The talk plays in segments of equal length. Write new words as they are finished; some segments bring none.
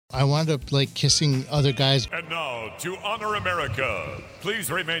I wound up like kissing other guys. And now, to honor America, please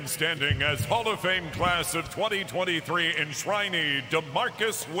remain standing as Hall of Fame class of 2023 enshrinee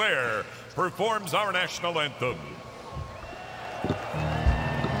DeMarcus Ware performs our national anthem.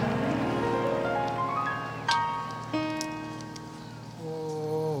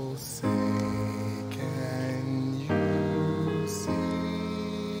 Oh, say, can you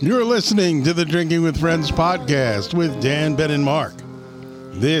see? You're listening to the Drinking with Friends podcast with Dan, Ben, and Mark.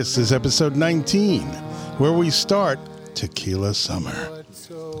 This is episode 19, where we start Tequila Summer.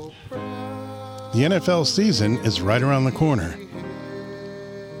 The NFL season is right around the corner.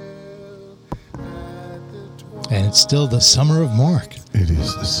 And it's still the summer of Mark. It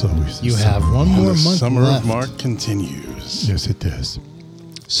is. It's always the You summer. have one more The month summer left. of Mark continues. Yes, it does.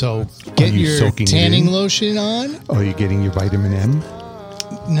 So get you your soaking it tanning in? lotion on. Are you getting your vitamin M?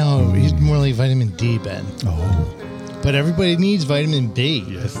 No, it's more like vitamin D, Ben. Oh, But everybody needs vitamin B.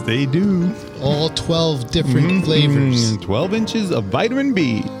 yes, they do. All 12 different flavors. 12 inches of vitamin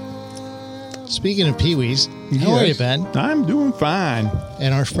B. Speaking of Pee-wees, how are you, Yes. Ben? I'm doing fine.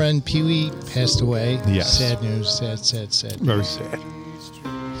 And our friend Pee-wee passed away. Yes. Sad news. Sad. Very sad.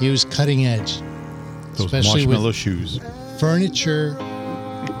 He was cutting edge. Those Especially marshmallow with shoes. furniture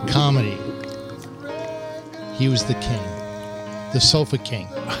comedy. He was the king. The sofa king.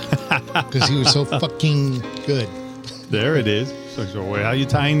 Because he was so fucking good. There it is. So how are you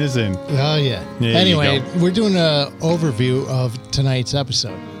tying this in? Oh, yeah. There you Anyway, go. we're doing an overview of tonight's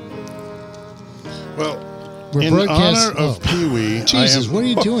episode. Well, We're in honor of oh. Pee-wee, Jesus, what are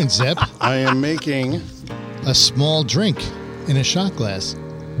you doing, Zip? I am making A small drink in a shot glass.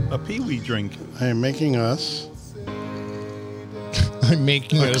 A Pee-wee drink. us I'm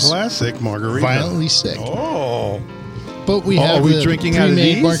making a us classic margarita. violently sick. Oh. But we Oh, have are we the drinking out of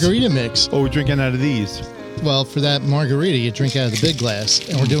pre-made these? margarita mix. Oh, we're drinking out of these. Well, for that margarita, you drink out of the big glass.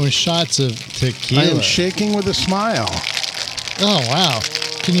 And we're doing shots of I tequila. am shaking with a smile. Oh, wow.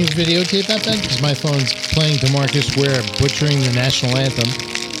 Can you videotape that then? Because my phone's playing DeMarcus Ware butchering the national anthem.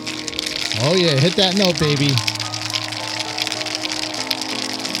 Oh, yeah. Hit that note, baby.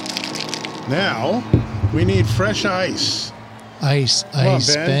 Now, we need fresh ice. Ice, on,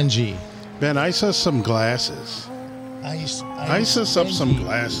 Ben. Benji. Ben, ice us some glasses. Ice Ice us up some Benji.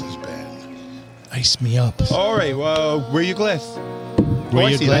 glasses, Ben. Ice me up. All right, well, where your glass? Where I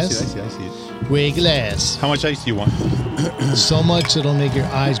your see glass? it, I see it. Where your glass? How much ice do you want? So much it'll make your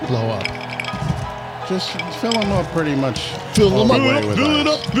eyes blow up. Just fill them up pretty much. Fill all them the up. way with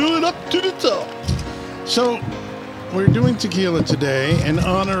ice. fill it up to the top. So, we're doing tequila today in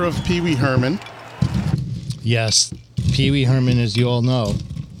honor of Pee-wee Herman. Yes, Pee-wee Herman, as you all know,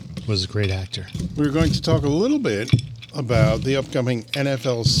 was a great actor. We're going to talk a little bit about the upcoming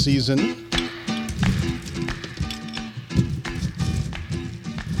NFL season.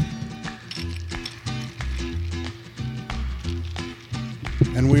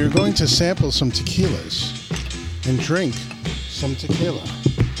 And we are going to sample some tequilas and drink some tequila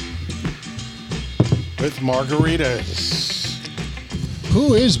with margaritas.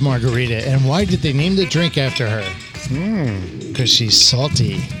 Who is Margarita, and why did they name the drink after her? Because she's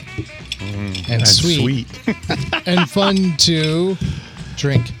salty and sweet and fun to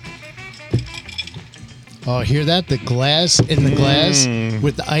drink. Oh, hear that? The glass in the glass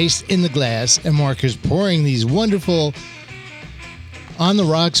with the ice in the glass, and Mark is pouring these wonderful on the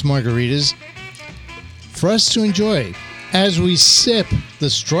rocks margaritas for us to enjoy as we sip the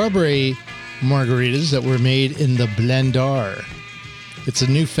strawberry margaritas that were made in the blender. It's a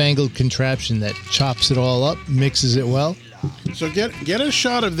newfangled contraption that chops it all up, mixes it well. So get a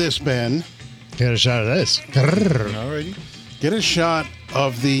shot of this, Ben. Get a shot of this. Alrighty. Get a shot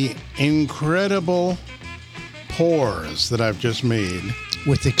of the incredible pours that I've just made.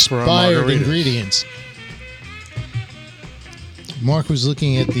 With expired margaritas. ingredients. Mark was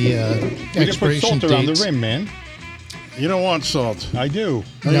looking at the You can put expiration salt around the dates. rim, man. You don't want salt. I do.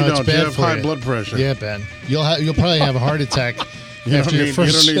 No, No, you it's don't. bad You have for high you. blood pressure. Yeah, Ben. You'll probably have a heart attack You after don't your need-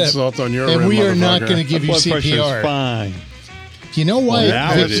 first you don't need step. salt on your and rim, we are not motherfucker. going to give you Blood pressure is CPR. fine. You know why? Now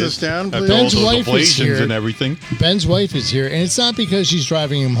Fix it this is. down, After please. all Ben's those wife is ablations here. and everything. Ben's wife is here, and it's not because she's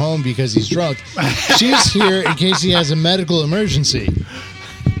driving him home because he's drunk. She's here in case he has a medical emergency.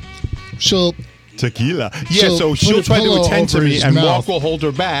 She'll Tequila. Yeah, so put she'll a try to pillow attend to over me, his and mouth. Mark will hold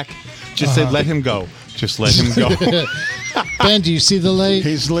her back. Just say, let him go. Just let him go. Ben, do you see the light?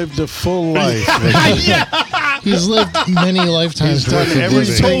 He's lived a full life. He's lived many lifetimes. He's done worth of living.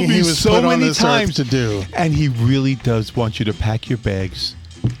 everything told me he was so put on many this times. earth to do. And he really does want you to pack your bags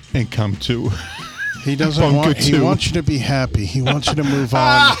and come to. He doesn't Bunker want. He two. wants you to be happy. He wants you to move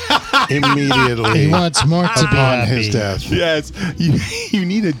on immediately He wants Mark to be upon happy. his death. Yes, you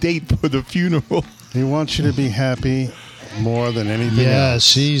need a date for the funeral. He wants you to be happy more than anything Yeah, else.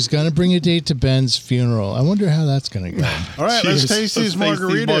 she's going to bring a date to Ben's funeral. I wonder how that's going to go. All right, Cheers. let's taste these Let's taste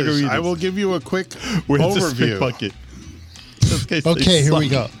these margaritas. margaritas. I will give you a quick Where's the spit overview. bucket? Okay, here we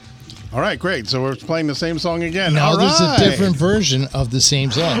go. All right, great. So we're playing the same song again. Now All there's a right. different version of the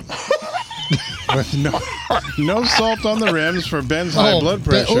same song. With no salt on the rims for Ben's high blood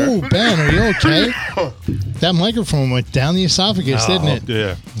pressure. Ben, are you okay? That microphone went down the esophagus, didn't it?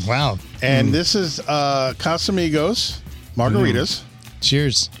 Yeah. Wow. And this is Casamigos margaritas.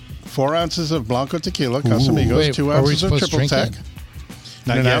 Cheers. 4 ounces of Blanco tequila, Casamigos. Wait, 2 are we ounces of supposed to triple drink tech. that?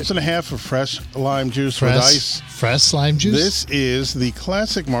 Not And an yet. ounce and a half of fresh lime juice with ice. Fresh lime juice? This is the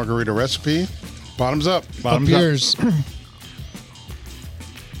classic margarita recipe. Bottoms up. Up Bottoms up. yours.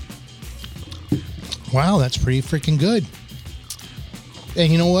 Wow, that's pretty freaking good.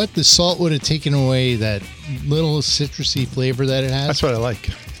 And you know what? The salt would have taken away that little citrusy flavor that it has. That's what I like.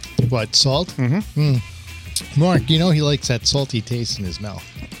 What, salt? Mm-hmm. Mark, you know he likes that salty taste in his mouth.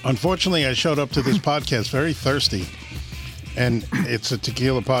 Unfortunately, I showed up to this podcast very thirsty, and it's a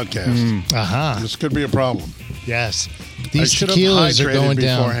tequila podcast. Aha. This could be a problem. Yes. I These should have tequilas are hydrated going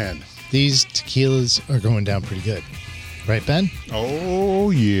down. beforehand. These tequilas are going down pretty good. Right, Ben?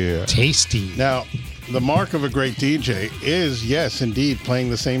 Oh, yeah. Tasty. Now, the mark of a great DJ is, yes, indeed, playing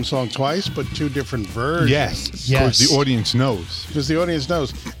the same song twice, but 2 different versions. Yes. Yes. Because the audience knows. Because the audience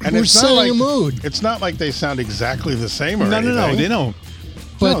knows. And We're it's not setting like a mood. It's not like they sound exactly the same or No, anything. they don't.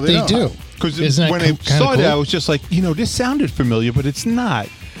 But No, they, they do. don't. Because Isn't that when I kinda started, cool? I was just like, this sounded familiar, but it's not.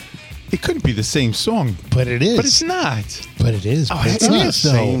 It couldn't be the same song. But it is. But it's not. But it is. Oh, But it's It's not not. the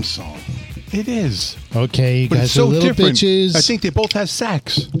same song. It is. Okay, you But guys it's so are little different. bitches. I think they both have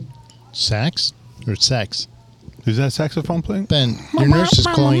sax. Sax or sex? Is that saxophone playing? Ben, your nurse is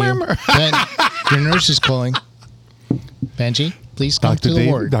calling you. Ben, your nurse is calling. Benji, please come to the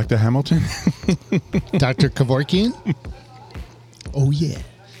ward. Dr. Hamilton. Dr. Kevorkian? Oh, yeah.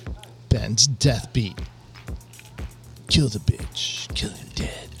 Ben's death beat. Kill the bitch. Kill him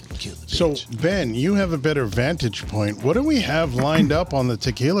dead. Kill the So, bitch. Ben, you have a better vantage point. What do we have lined up on the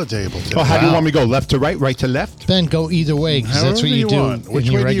tequila table today? Oh, how do you Wow. want me to go? Left to right, right to left? Ben, go either way because that's However what you do want. Which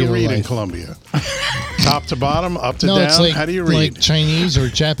in your way do you regular read in life. Colombia? Top to bottom, up to No, down? it's like, How do you read? like Chinese or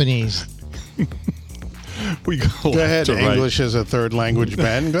Japanese. We go Go ahead. left to right. English as a third language,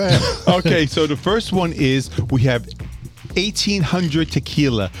 Ben. Go ahead. Okay, so the first one is we have 1800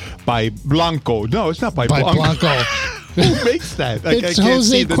 tequila by Blanco. No, it's not by By Blanco. Blanco. Who makes that? I It's can't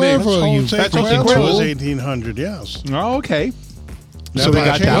Jose see the name. Cuervo, you That's fucking Jose Cuervo Cuervo. was tool. 1800, yes. Oh, okay. Now So we they've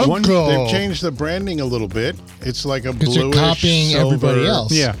got that changed- one. Blanco. They've changed the branding a little bit. It's like a Because they're bluish copying silver, everybody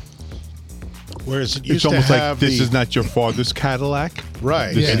else. Yeah. Whereas it It's used to almost have like this the, is not your father's Cadillac.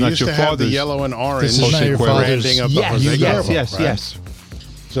 right. This Yeah. is It not used your to have the father's. yellow and orange This is not your Cuervo. father's. branding of the Yes, Jose yes, Cuervo, yes, right? yes.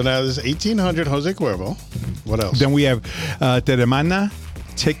 So now there's 1800 Jose Cuervo. What else? Then we have Teremana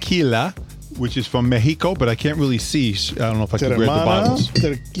Tequila, which is from Mexico, but I can't really see. I don't know if I can grab the bottles.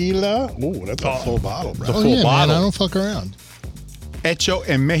 Tequila. Ooh, that's a full bottle, bro. The Oh, full yeah, man. bottle. I don't fuck around. Hecho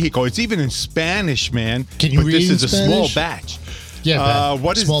en Mexico. It's even in Spanish, man. Can you but read this in is a small Spanish? batch. Yeah, Ben.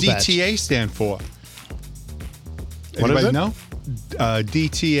 What does Small batch. DTA stand for? What is Anybody it? know?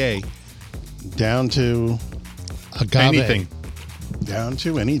 DTA. Down to Agave. Anything.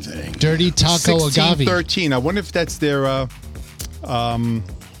 anything. Dirty taco agave. 1613. I wonder if that's their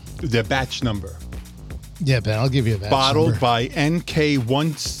batch number. Yeah, Ben, I'll give you a batch Bottled number. by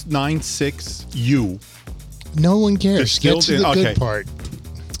NK196U. No one cares. Get Distilled to the in- good okay. part.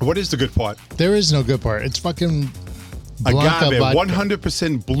 What is the good part? There is no good part. It's fucking Blanca Agave, vodka.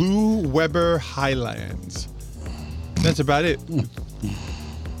 100% Blue Weber Highlands. That's about it.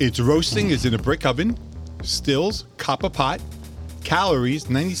 Its roasting is in a brick oven, stills, copper pot, calories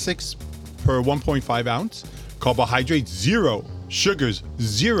 96 per 1.5 ounce, carbohydrates 0, sugars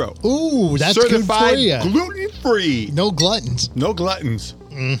 0. Ooh, that's certified good for you. gluten-free. No gluttons. No gluttons.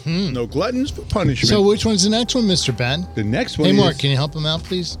 Mm-hmm. No gluttons for punishment. So which one's the next one, Mr. Ben? the next one Hey, is Mark, can you help him out,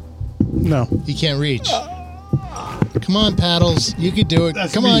 please? No. He can't reach. Come on, paddles. You can do it.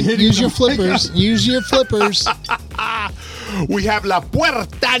 That's Come me on, hitting use the your flippers. Use your flippers. we have La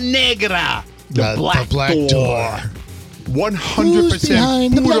Puerta Negra, the black Door. door. Who's 100%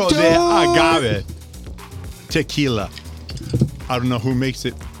 behind the puro black de door? agave tequila. I don't know who makes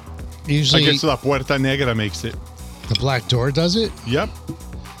it. I Usually guess La Puerta Negra makes it. the black door does it, Yep.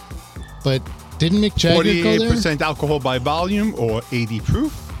 but didn't Mick Jagger go there? 48% alcohol by volume or 80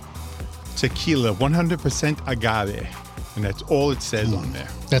 proof. Tequila, 100% agave. And that's all it says on there.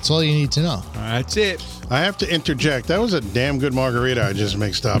 That's all you need to know. That's it. I have to interject. That was a damn good margarita I just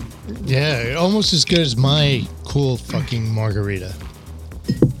mixed up. Yeah, almost as good as my cool fucking margarita.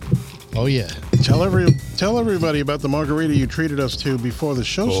 Oh, yeah. Tell everybody about the margarita you treated us to before the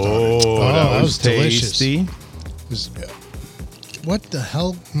show started. Oh, that was delicious. tasty. What the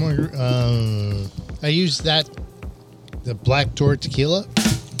hell? I used the Black Door tequila.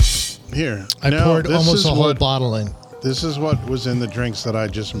 Here. I Now, poured this almost is a whole what- bottle in. This is what was in the drinks that I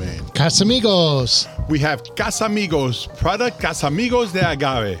just made. Casamigos. We have Casamigos, product Casamigos de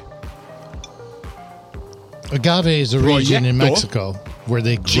Agave. Agave is a region in Proyecto Mexico where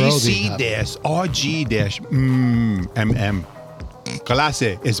they grow the agave. GC-RG-MM.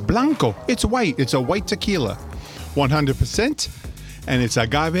 Clase is blanco. It's white. It's a white tequila. 100%. And it's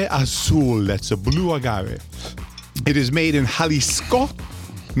agave azul. That's a blue agave. It is made in Jalisco,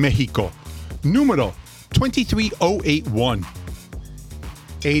 Mexico. Numero 23081.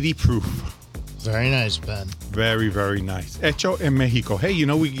 80 proof. Very nice, Ben. Very, very nice. Hecho en Mexico. Hey, you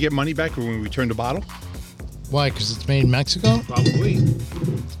know we can get money back when we return the bottle? Why? Because it's made in Mexico? Probably.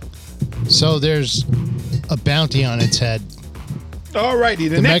 So there's a bounty on its head. Alrighty, the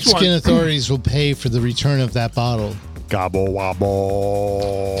The next Mexican one. authorities will pay for the return of that bottle. Cabo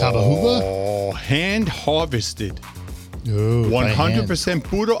Wabo. Cabahuba? Hand harvested. Ooh, by hand. 100%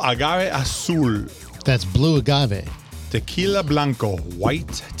 puro agave azul. That's blue agave. Tequila blanco.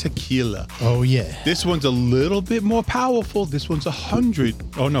 White tequila. Oh, yeah. This one's a little bit more powerful. This one's 100.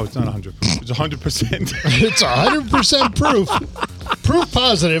 Oh, no, it's not 100. It's 100%. It's 100% proof. Proof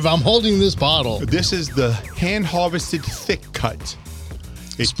positive. I'm holding this bottle. This is the hand harvested thick cut.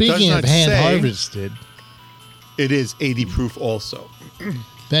 It Speaking does of not hand say harvested, it is 80 proof also.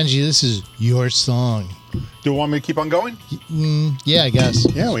 Benji, this is your song. Do you want me to keep on going? Yeah, I guess.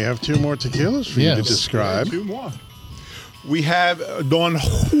 Yeah, we have two more tequilas for you to Yes. describe. Two more. We have Don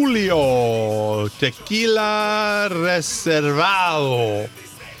Julio Tequila Reservado.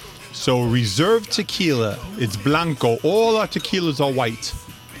 So reserved tequila. It's blanco. All our tequilas are white.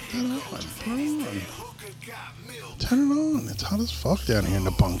 Turn it on. It's hot as fuck down here in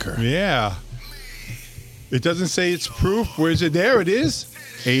the bunker. Yeah. It doesn't say it's proof. Where's it? There it is.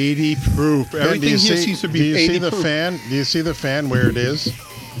 80 proof. Ben, Everything here seems to be do you 80 see the proof. fan? Do you see the fan where it is?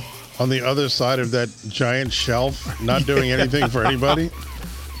 On the other side of that giant shelf, not doing anything for anybody.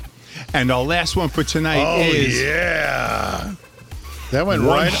 And our last one for tonight Oh is yeah, that went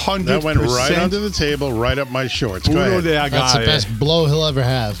right. 100% That went right under the table, right up my shorts. Go Puro ahead. de That's the Agave. best blow he'll ever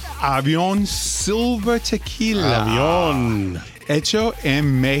have. Avión Silver Tequila. Avión. Hecho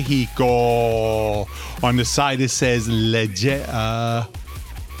en Mexico. On the side it says Llegada.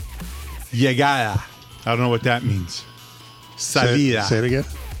 I don't know what that means. Salida. Say it again.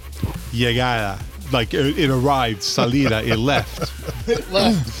 Llegada. Like it arrived. Salida. It left.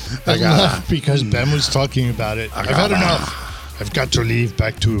 I left because Ben was talking about it. I've had enough. I've got to leave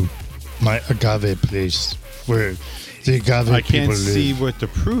back to my agave place where the agave I people can't live. see what the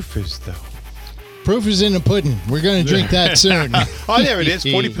proof is though. Proof is in the pudding. We're going to drink that soon. Oh, there it is.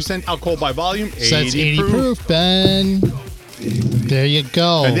 40% alcohol by volume. So that's 80 proof, Ben. There you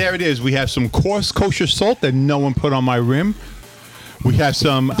go. And there it is. We have some coarse kosher salt that no one put on my rim. We have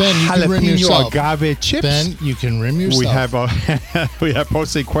some Ben, you can rim jalapeno yourself. agave chips. Ben, you can rim yourself. We have we have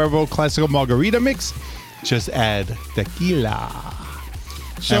Pose Cuervo Classical Margarita Mix. Just add tequila.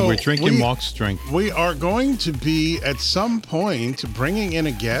 And we're drinking Mark's drink. We are going to be at some point bringing in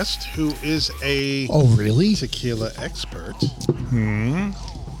a guest who is a Oh, really? tequila expert.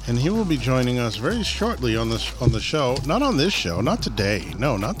 And he will be joining us very shortly on the show. Not on this show. Not today.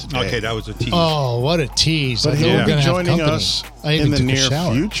 No, not today. Okay, that was a tease. Oh, what a tease. But I he thought we will were be gonna have joining company. us I even in the took a near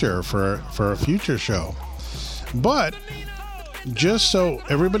shower. future for a future show. But just so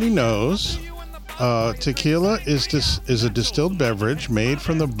everybody knows, tequila is a distilled beverage made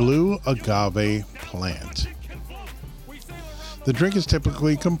from the blue agave plant. The drink is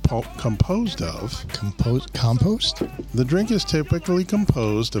typically composed of. Compost? The drink is typically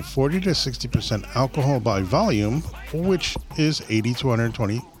composed of 40 to 60% alcohol by volume, which is 80 to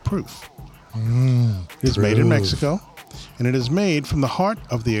 120 proof. It is made in proof. Mexico, and it is made from the heart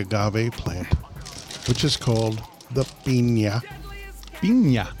of the agave plant, which is called the piña.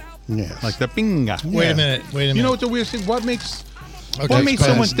 Piña. Yes. Like the pinga. Wait Yeah. a minute. You know what the weird thing? What makes Okay, makes Ben,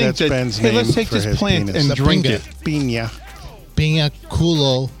 someone think that's that, Ben's hey, let's name take for this his plant penis. and The drink pinga. it? Piña. Piña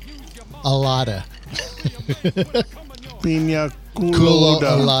colada. Piña Culo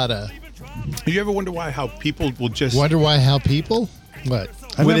colada. alada. You ever wonder why how people will just Wonder why how people? What?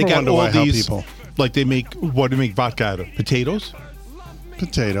 I where they never got wonder all why how these people. like they make what do they make vodka out of? Potatoes?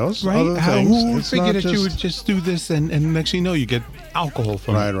 Potatoes, Right? other How, things. who would It's figure not that you would just do this and next thing you know you get alcohol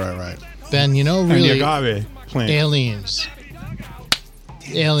from it? Right. Ben, you know, And the really, agave plant. aliens.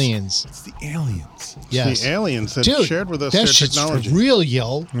 Aliens. It's the aliens. Yes. The aliens that Dude, shared with us that their shit's technology. for real,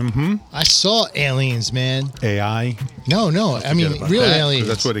 yo. Mm-hmm. I saw aliens, man. AI. No, I mean Forget about real that, 'cause aliens.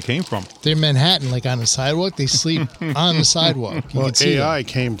 That's where they came from. They're in Manhattan, like on the sidewalk. They sleep on the sidewalk. You Well, can see them. AI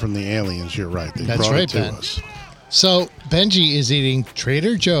came from the aliens. You're right. They That's brought right, it to Ben. us. So Benji is eating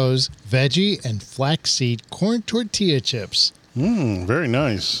Trader Joe's veggie and flaxseed corn tortilla chips, Very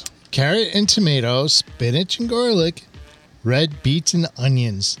nice. carrot and tomato, spinach and garlic, red beets and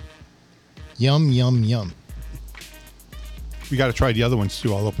onions. Yum, yum, yum. We got to try the other ones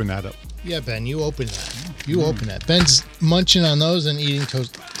too. I'll open that up. Yeah, Ben, you open that. You open that. Ben's munching on those and eating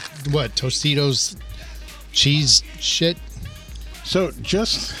Tostitos cheese shit. So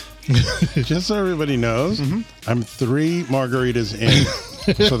just so everybody knows, I'm 3 margaritas in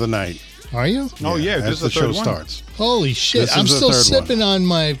for the night. Are you? Oh yeah, as this is the the show third one. starts. Holy shit. This I'm is the still third sipping on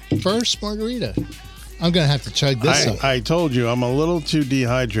my first margarita. I'm going to have to chug this up. I told you I'm a little too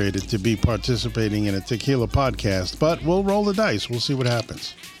dehydrated to be participating in a tequila podcast, but we'll roll the dice. We'll see what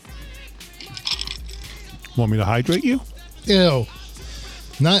happens. Want me to hydrate you? Ew.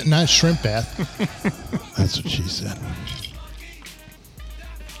 Not shrimp bath. That's what she said.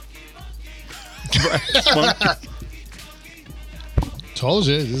 Told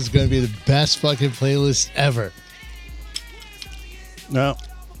you, this is going to be the best fucking playlist ever. No,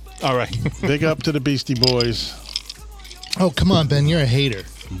 All right. big up to the Beastie Boys, Oh, come on, Ben. You're a hater.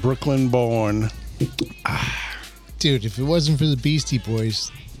 Brooklyn born. Dude, if it wasn't for the Beastie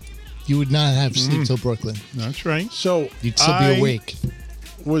Boys, you would not have Sleep Till Brooklyn. That's right. So You'd still be awake.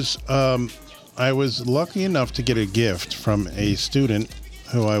 I was lucky enough to get a gift from a student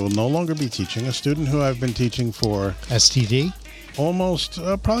who I will no longer be teaching, a student who I've been teaching for STD? almost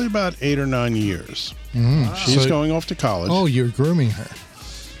probably about 8 or 9 years. She's So- going off to college. Oh, you're grooming her.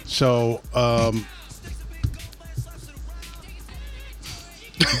 So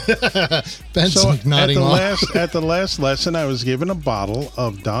Ben's so like nodding off. at the last lesson, I was given a bottle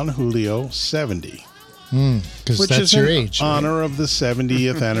of Don Julio 70, Because which that's is your in age. right? honor of the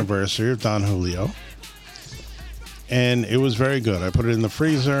 70th anniversary of Don Julio. And it was very good. I put it in the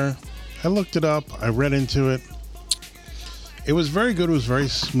freezer. I looked it up. I read into it. It was very good. It was very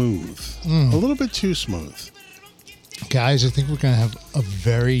smooth. A little bit too smooth. Guys, I think we're going to have a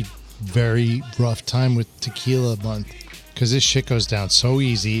very, very rough time with Tequila Month. Because this shit goes down so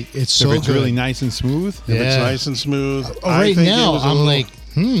easy. It's so if it's good. really nice and smooth. If it's nice and smooth. Oh, I right think it now, was a I'm little-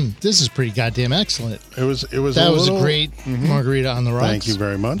 like, this is pretty goddamn excellent. it was That a was little, a great margarita on the rocks. Thank you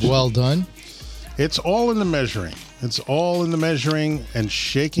very much. Well done. It's all in the measuring. It's all in the measuring and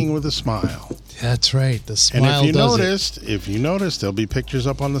shaking with a smile. That's right. The And smile if you noticed, there'll be pictures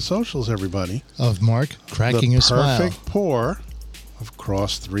up on the socials, everybody. of Mark cracking The a smile. perfect pour of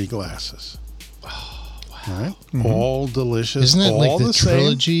cross 3 glasses. All right? All delicious. Isn't that all like the same.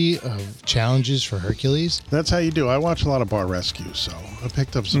 trilogy of challenges for Hercules? That's how you do. I watch a lot of Bar Rescue, so I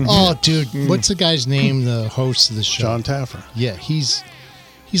picked up some. Oh, dude, what's the guy's name? The host of the show. John Taffer. Yeah, he's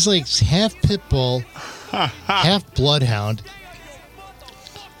like half pit bull, half bloodhound.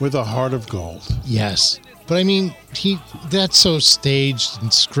 With a heart of gold. Yes, but I mean, that's so staged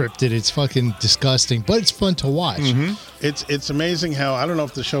and scripted. It's fucking disgusting, but it's fun to watch. It's amazing how, I don't know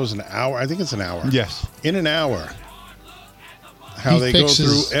if the show's an hour. I think it's an hour. Yes. In an hour. How He they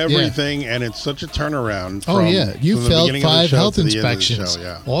fixes- go through everything, and it's such a turnaround. Oh from, yeah, you from the failed beginning of the 5 show health to the end of the inspections. show,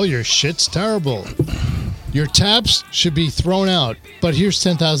 yeah. All your shit's terrible. Your taps should be thrown out. But here's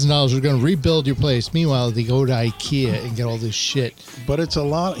 $10,000. We're going to rebuild your place. Meanwhile, they go to IKEA and get all this shit. But it's a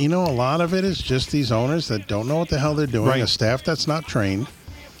lot, a lot of it is just these owners that don't know what the hell they're doing. Right. A staff that's not trained.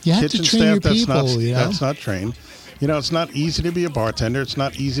 You have to Kitchen train your staff people. that's not trained. It's not easy to be a bartender. It's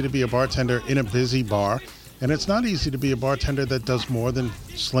not easy to be a bartender in a busy bar. And it's not easy to be a bartender that does more than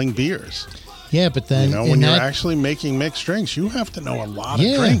sling beers. Yeah, but then When you're actually making mixed drinks, you have to know a lot of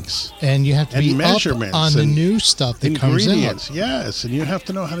drinks. and you have to And be measurements up on the and new stuff that comes Ingredients, out. yes. And you have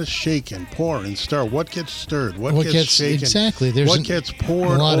to know how to shake and pour and stir. What gets stirred? What What gets gets- shaken? exactly. There's what gets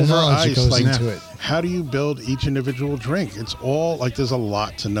poured a lot of over knowledge that ice? goes into it. How do you build each individual drink? It's all like there's a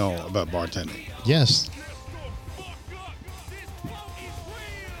lot to know about bartending. Yes.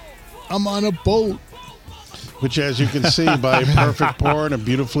 I'm on a boat. Which, as you can see by a perfect pour and a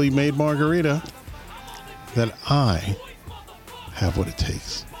beautifully made margarita, that I have what it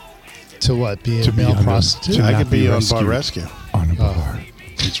takes. To what? Be a To be male under- prostitute? to I not could be on rescued. Bar Rescue. On a bar.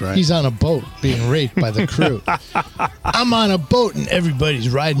 That's right. He's on a boat being raped by the crew. I'm on a boat and everybody's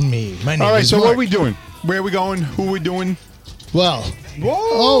riding me. My name All right, is so Mark. what are we doing? Where are we going? Who are we doing? Well,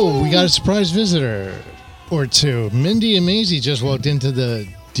 Whoa! we got a surprise visitor or two. Mindy and Maisie just walked into the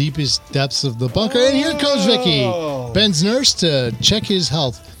deepest depths of the bunker. And here comes Vicky, Ben's nurse, to check his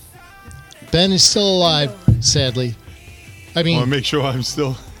health. Ben is still alive, sadly. I mean, I want to make sure I'm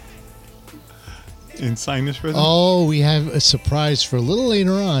still in sinus rhythm. oh, we have a surprise for a little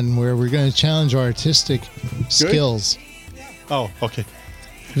later on where we're going to challenge our artistic skills. Oh, okay.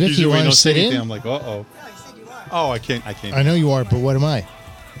 Vicky, Usually you when want to don't say sit anything, in? I'm like, uh-oh. Oh, I can't. I know you are, but what am I?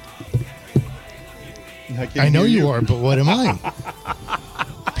 I know you are, but what am I?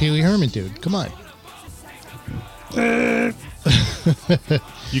 Pee Wee Herman, dude. Come on.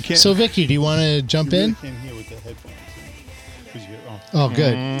 You can't. So, Vicky, do you want to jump in? Can't hear with the headphones. 'Cause you- Oh,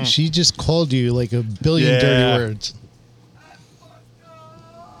 good. She just called you like a billion dirty words.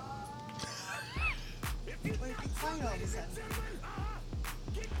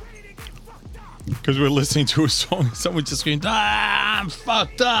 Because we're listening to a song, someone just screamed, I'm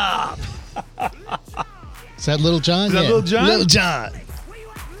fucked up. Is that Little John? Is that Little John? Little John.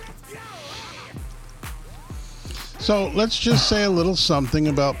 So let's just say a little something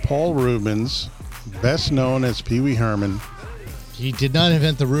about Paul Rubens, best known as Pee Wee Herman. He did not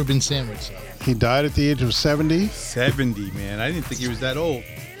invent the Reuben sandwich, though. He died at the age of 70, 70, man. I didn't think he was that old.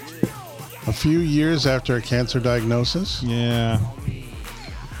 a few years after a cancer diagnosis. Yeah.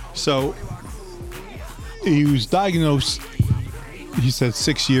 So, he was diagnosed, he said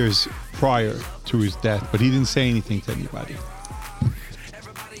 6 years prior to his death, but he didn't say anything to anybody.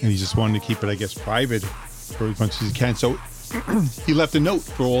 And he just wanted to keep it, I guess, private for as much as he can. So he left a note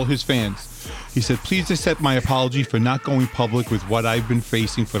for all his fans. He said, please accept my apology for not going public with what I've been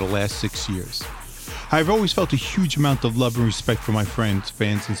facing for the last 6 years. I've always felt a huge amount of love and respect for my friends,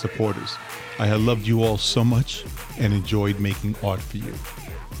 fans, and supporters. I have loved you all so much and enjoyed making art for you.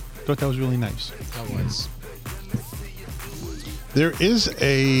 Thought that was really nice. That was. There is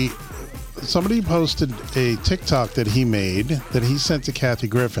somebody posted a TikTok that he made that he sent to Kathy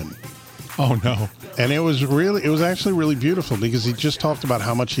Griffin. Oh, no. And it was actually really beautiful because he just talked about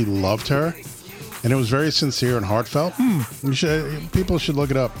how much he loved her. And it was very sincere and heartfelt. People should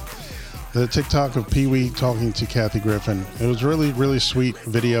look it up. The TikTok of Pee Wee talking to Kathy Griffin. It was really, really sweet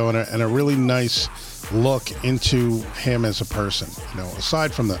video and a really nice look into him as a person,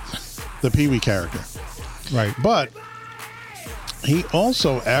 aside from the Pee Wee character. Right. But he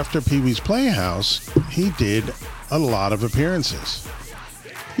also, after Pee Wee's Playhouse, he did a lot of appearances.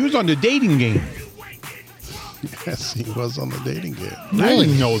 He was on the dating game. Yes, he was on the dating game. I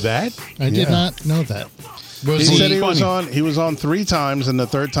didn't know that. I did not know that. He Was said he? he was on 3 times, and the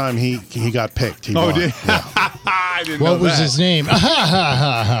third time he got picked. He won. Did Yeah. I didn't know What was that. his name?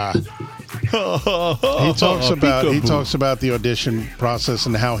 He talks about the audition process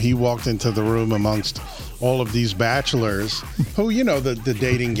and how he walked into the room amongst all of these bachelors who, the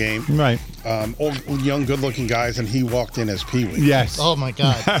dating game, Right. all young, good-looking guys, and he walked in as Pee Wee. Yes. Oh, my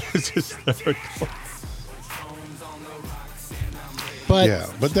God. That was hysterical. But Yeah,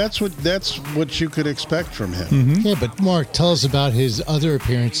 but that's what you could expect from him. yeah, but Mark, tell us about his other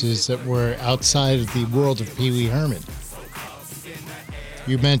appearances that were outside of the world of Pee Wee Herman.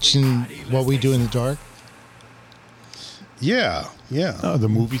 You mentioned What We Do in the Dark. Yeah. Oh, the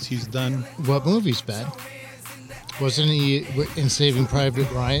movies he's done. What movies, Ben? Wasn't he in Saving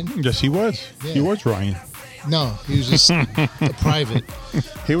Private Ryan? Yes, he was. Yeah. He was Ryan. No, he was just a private.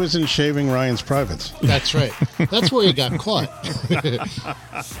 He was in Shaving Ryan's Privates. That's right. That's where he got caught.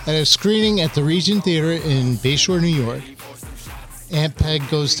 At a screening at the Regent Theater in Bayshore, New York, Aunt Peg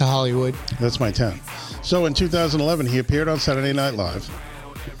Goes to Hollywood. That's my town. So in 2011, he appeared on Saturday Night Live.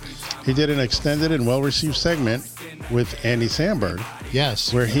 He did an extended and well-received segment with Andy Samberg,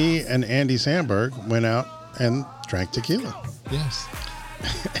 Yes. where he and Andy Samberg went out and drank tequila Yes.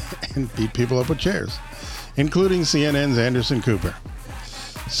 and beat people up with chairs, including CNN's Anderson Cooper.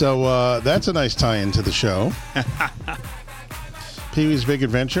 So that's a nice tie-in to the show. Pee-wee's Big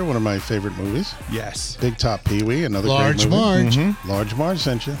Adventure, one of my favorite movies. Yes. Big Top Pee-wee, another Large great movie. Marge. Large Marge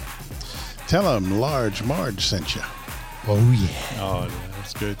sent you. Tell him Large Marge sent you. Oh, yeah. Oh, yeah,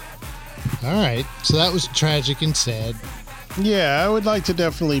 that's good. All right. So that was tragic and sad. Yeah, I would like to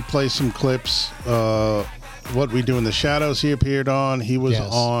definitely play some clips. What We Do in the Shadows he appeared on. He was Yes.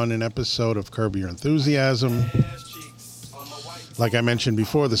 on an episode of Curb Your Enthusiasm. Like I mentioned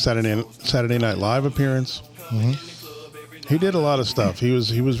before, the Saturday Night Live appearance. He did a lot of stuff. He was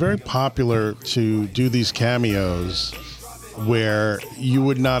very popular to do these cameos where you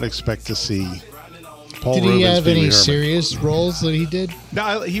would not expect to see Paul Did Rubens, he have Pee Wee any Herman. serious roles that he did?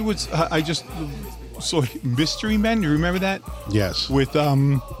 No, he was. I just saw Mystery Men. You remember that Yes. with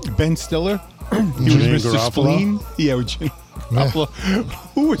Ben Stiller? He Janine was Mr. Garofalo? Spleen. Yeah, with Janine Garofalo.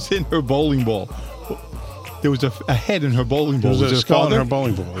 Who was in her bowling ball? There was a head in her bowling There ball. was a her skull in father? her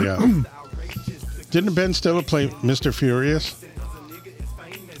bowling ball, yeah. Didn't Ben Stiller play Mr. Furious?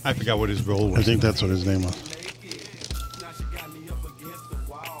 I forgot what his role I was. think that's what his name was.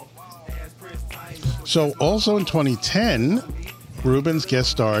 So also in 2010, Rubens guest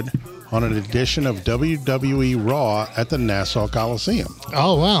starred on an edition of WWE Raw at the Nassau Coliseum,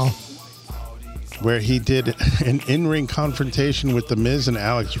 Oh, wow. where he did an in-ring confrontation with The Miz and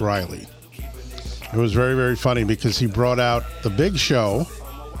Alex Riley. It was very, very funny because he brought out The Big Show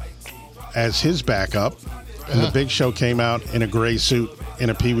as his backup, and The Big Show came out in a gray suit, in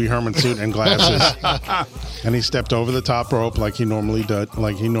a Pee Wee Herman suit and glasses, and he stepped over the top rope like he normally did,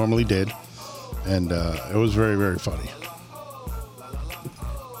 and it was very, very funny.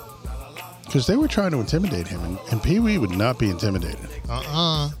 Because they were trying to intimidate him, and Pee Wee would not be intimidated.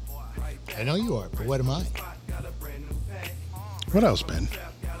 I know you are, but what am I? What else, Ben?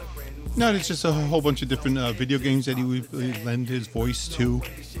 No, it's just a whole bunch of different video games that he would lend his voice to.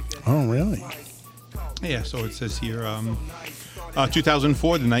 Oh, really? Yeah, so it says here,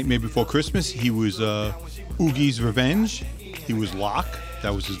 2004, The Nightmare Before Christmas, he was Oogie's Revenge. He was Locke.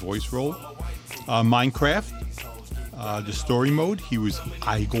 That was his voice role. Minecraft, the story mode, he was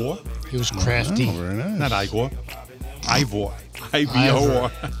Igor. He was crafty. Oh, very nice. Not Igor. Ivor.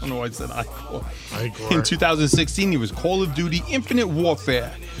 I-V-O-R. I don't know why I said Igor. In 2016, he was Call of Duty Infinite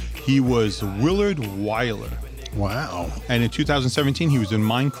Warfare. He was Willard Wyler. Wow. And in 2017, he was in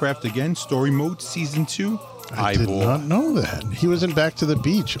Minecraft again, story mode, season 2. I did not know that. He was in Back to the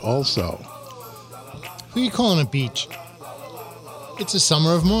Beach also. Who you calling a beach? It's a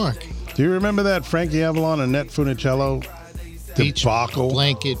summer of Mark. Do you remember that Frankie Avalon and Annette Funicello Beach debacle?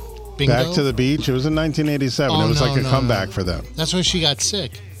 blanket bingo. Back to the Beach. It was in 1987. Oh, it was no, like a no, comeback no. for them. That's why she got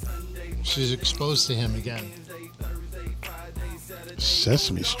sick. She was exposed to him again.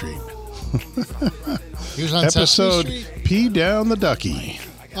 Sesame Street. He was on Episode Sesame Street. Pee Down the Ducky.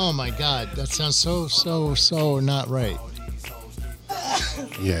 Oh my God, that sounds so not right.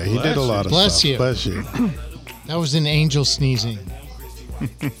 Yeah, he did a lot of Bless stuff. you. Bless you. That was an angel sneezing,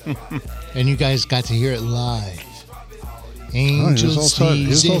 and you guys got to hear it live. Oh, he Angel was also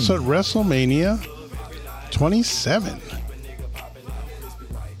sneezing. at WrestleMania 27.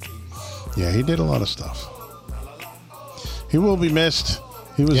 Yeah, he did a lot of stuff. He will be missed.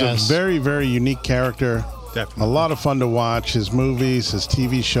 He was Yes. a very, very unique character. Definitely. A lot of fun to watch. His movies, his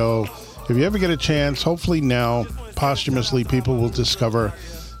TV show. If you ever get a chance, hopefully now, posthumously, people will discover,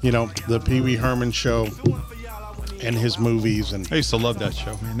 the Pee Wee Herman show and his movies. And I used to love that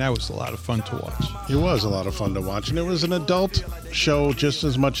show, man. That was a lot of fun to watch. it was a lot of fun to watch. And it was an adult show just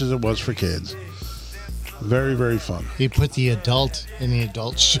as much as it was for kids. Very, very fun. He put the adult in the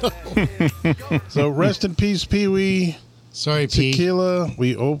adult show. So rest in peace, Pee Wee. Sorry, P. Tequila.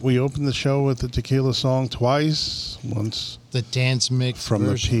 We opened the show with the Tequila song twice. Once The dance mix from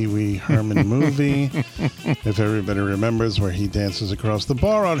version. the Pee Wee Herman movie. If everybody remembers, where he dances across the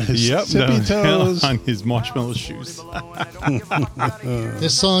bar on his tippy toes. on his marshmallow shoes.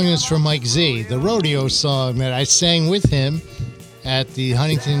 This song is from Mike Z, the rodeo song that I sang with him at the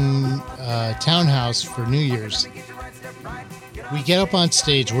Huntington Townhouse for New Year's. We get up on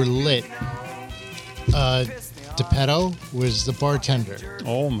stage, we're lit. DePetto was the bartender.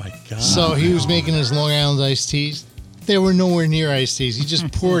 Oh my God! So he was making his Long Island iced teas. They were nowhere near iced teas. He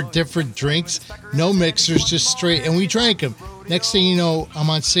just poured different drinks, no mixers, just straight. And we drank them. Next thing you know, I'm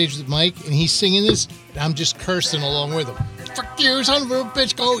on stage with Mike, and he's singing this. And I'm just cursing along with him. Fuck you, son of a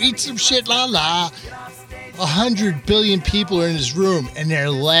bitch, go eat some shit, la la. 100 billion people are in his room, and they're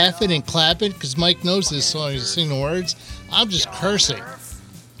laughing and clapping because Mike knows this song. He's singing the words. I'm just cursing.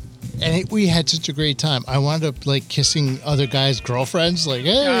 And we had such a great time. I wound up like kissing other guys' girlfriends, like,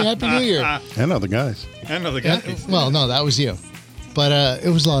 hey, Happy New Year. And other guys. Another guy. Well, no, that was you. But it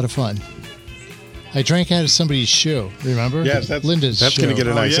was a lot of fun. I drank out of somebody's shoe, remember? Yes, that's Linda's That's shoe. going to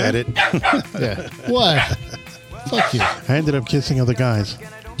get a nice yeah? edit. Yeah. What? Fuck you. I ended up kissing other guys.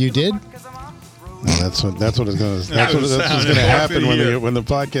 You did? No, that's what it's going to. That's what's sounded going to happen here. when the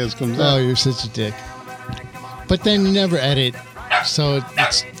podcast comes Oh, out. you're such a dick. But then you never edit, so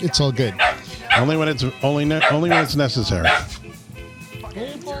it's all good. Only when it's necessary. What are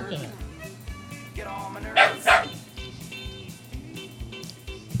you barking at?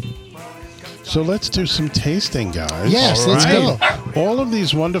 So let's do some tasting, guys. Yes, All let's right. go. All of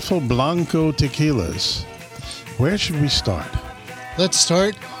these wonderful Blanco tequilas. Where should we start? Let's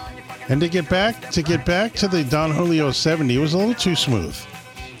start. And to get back to the Don Julio 70, it was a little too smooth.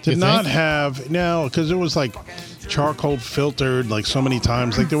 Did You not think? have because it was like charcoal filtered like so many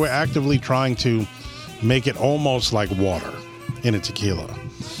times. Like they were actively trying to make it almost like water in a tequila.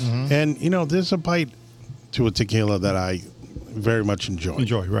 Mm-hmm. And there's a bite to a tequila that I very much enjoy.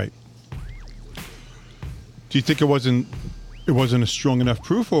 Enjoy, right? Do you think it wasn't a strong enough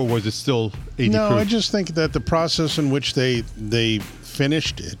proof, or was it still 80 No, proof? I just think that the process in which they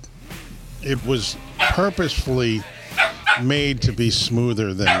finished it was purposefully made to be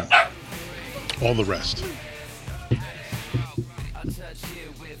smoother than all the rest.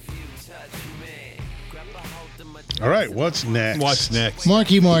 All right, what's next? What's next?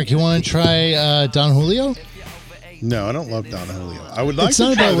 Mark, you want to try Don Julio? No, I don't love Don Julio. I would like It's to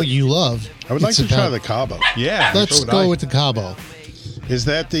not try about the, what you love. I would like It's to try about- the Cabo. Yeah. Let's so would go I. with the Cabo. Is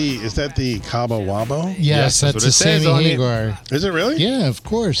that the Cabo Wabo? Yes, that's what that's it the says Sammy on it. Hagar. Is it really? Yeah, of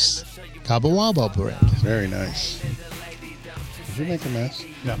course. Cabo Wabo brand. Very nice. Did you make a mess?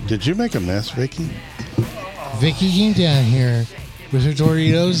 No. Did you make a mess, Vicky? Vicky came down here with her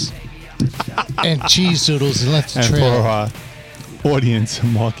Doritos and cheese doodles and left the And for trail. our audience,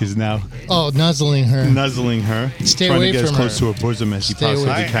 Mark is now Oh, nuzzling her. nuzzling her, Stay trying away to get as from close her. to her bosom as he Stay away.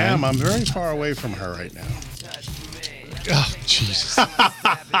 possibly I can. am. I'm very far away from her right now. Oh, Jesus.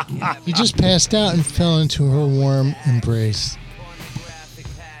 He just passed out and fell into her warm embrace.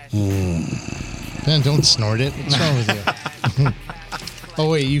 Ben, don't snort it. What's wrong with you? Oh,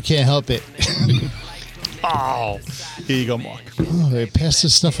 wait, you can't help it. Oh, here you go, Mark. Oh, they passed the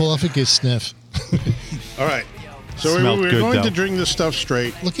snuffleupagus sniff. All right. So Smelled we're good, going though. to drink this stuff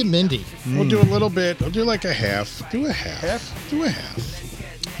straight. Look at Mindy. We'll do a little bit. I'll do like a half. Do a half. Do a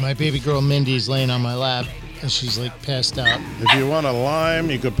half. My baby girl Mindy's laying on my lap, and she's like passed out. If you want a lime,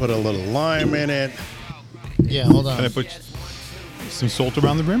 you could put a little lime in it. Yeah, hold Can I on. put some salt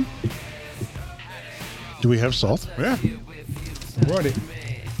around the rim? Do we have salt? Yeah. Brought it.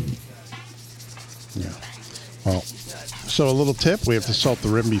 Yeah. Well, so a little tip: we have to salt the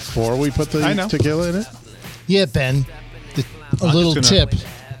rim before we put I the know. tequila in it. Yeah, Ben. A little gonna- tip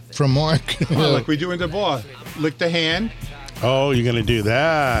from Mark. Oh, like we do in the bar. Lick the hand. Oh, you're gonna do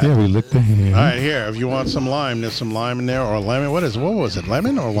that. we lick the hand. All right, here. If you want some lime, there's some lime in there, or lemon. What was it?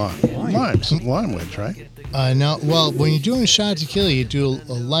 Lemon or lime? Lime. Some lime wedge, right? No, well, when you're doing a shot of tequila, you do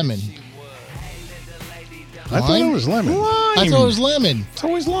a lemon. I thought it Lime? was lemon. I thought it was lemon. It's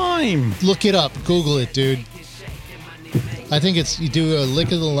always lime. Look it up. Google it, dude. I think it's you do a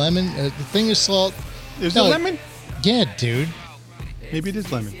lick of the lemon. The thing is salt. Is No, it lemon? Yeah, dude. Maybe it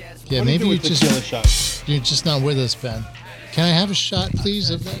is lemon. Yeah, What do maybe do you with tequila just shots? you're just not with us, Ben. Can I have a shot, please,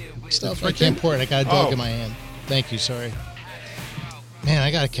 of that stuff? I right can't there. pour it. I got a dog Oh. in my hand. Thank you. Sorry. Man,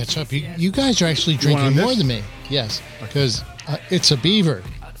 I gotta catch up. You guys are actually want drinking on more this? than me. Yes, because it's a beaver.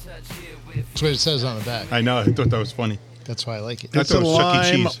 That's what it says on the back. I know. I thought that was funny. That's why I like it. I It's thought a it was Chuck E.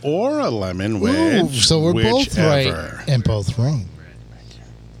 lime Cheese. or a lemon Ooh, wedge. so we're both whichever. right and both wrong.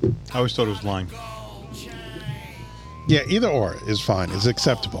 I always thought it was lime. Yeah, either or is fine. Is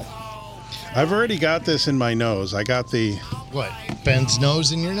acceptable. I've already got this in my nose. I got the. What? Ben's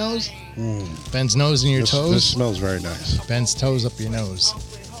nose in your nose? Ben's nose in your This toes? smells very nice. Ben's toes up your nose.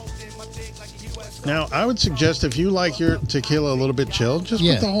 Now, I would suggest if you like your tequila a little bit chilled, just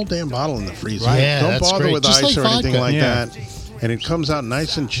Yeah. put the whole damn bottle in the freezer. Right. Yeah, Don't that's bother great. with Just ice like or anything vodka. like Yeah. that. And it comes out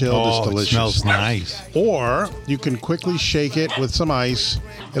nice and chilled. Oh, It's it delicious. smells nice. Or you can quickly shake it with some ice.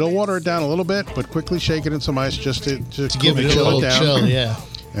 It'll water it down a little bit, but quickly shake it in some ice just to Give it a chill little down chill, yeah.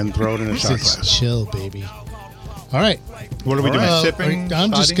 and throw it in a shot It's glass. chill, baby. All right. What are we doing? right. Sipping?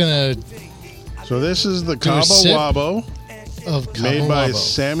 I'm just Shotting? going to So this is the Do a Cabo sip. Wabo of Cabo made by Wabo.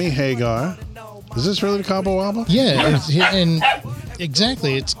 Sammy Hagar. Is this really the Cabo Wabo? Yeah, and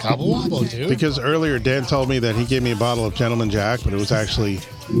exactly, it's Cabo Wabo, dude. Because earlier Dan told me that he gave me a bottle of Gentleman Jack, but it was actually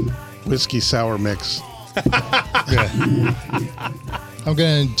whiskey sour mix. I'm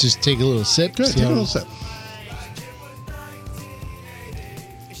going to just take a little sip. Good, see take a how- little sip.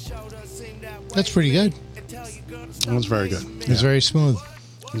 That's pretty good. It was very good. It's very smooth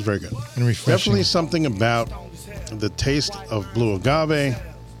It was very good. and refreshing. Definitely something about the taste of blue agave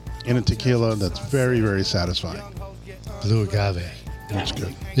in a tequila that's very, very satisfying. Blue agave. That's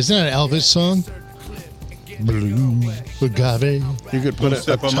good. Isn't that an Elvis song? Blue agave. You could put a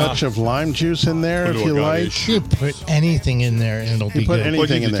Step 'em touch up. of lime juice in there if Blue you agave. like. You could put anything in there and it'll be put good. any- What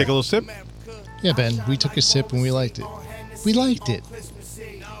did anything you in do? there. Take a little sip? Yeah, Ben, we took a sip and we liked it. We liked it.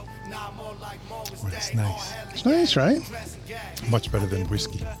 Oh, that's nice. It's nice, right? Much better than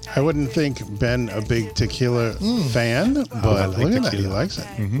whiskey. I wouldn't think Ben a big tequila fan, but I like look at that. He tequila. likes it.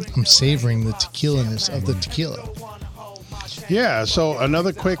 I'm savoring the tequila-ness of the tequila. Yeah, so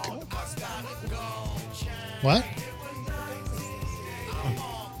another quick What?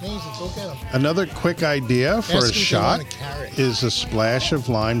 Amazing, go get 'em. Another quick idea for Ask a if they shot want a carrot. is a splash of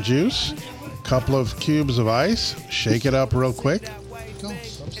lime juice, couple of cubes of ice, shake it up real quick, Go.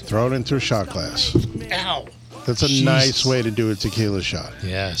 Throw it into a shot glass. Ow. That's a Jesus. nice way to do a tequila shot.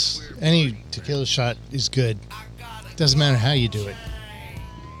 Yes. Any tequila shot is good. Doesn't matter how you do it.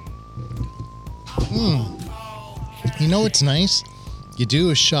 You know what's nice? You do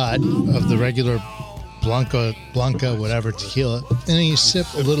a shot of the regular Blanca, whatever, tequila, and then you sip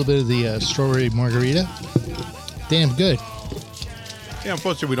a little bit of the strawberry margarita. Damn good. Yeah,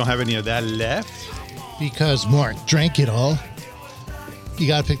 unfortunately, we don't have any of that left. Because Mark drank it all. You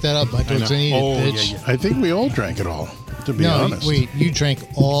got to pick that up. My dogs don't eat it, bitch. Yeah. I think we all drank it all, to be honest. Wait, you drank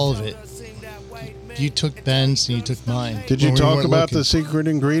all of it. You took Ben's and you took mine. Did you when we talk weren't about looking. the secret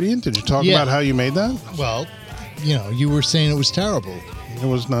ingredient? Did you talk Yeah. about how you made that? Well, you were saying it was terrible. It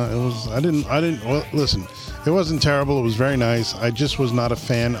was not. It was. I didn't. Well, listen. It wasn't terrible. It was very nice. I just was not a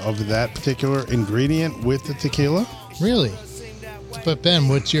fan of that particular ingredient with the tequila. Really? But Ben,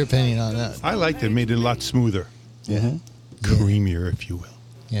 what's your opinion on that? I liked it. Made it a lot smoother. Mm-hmm. Creamier, if you will.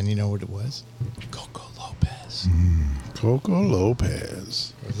 And you know what it was? Coco Lopez. Coco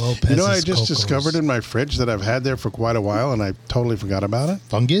Lopez. Or Lopez's You know, I just Cocos. discovered in my fridge that I've had there for quite a while, and I totally forgot about it.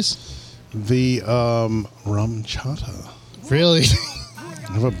 Fungus? The rum chata. Really?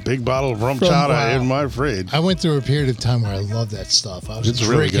 I have a big bottle of rum From chata wow. in my fridge. I went through a period of time where I loved that stuff. I was It's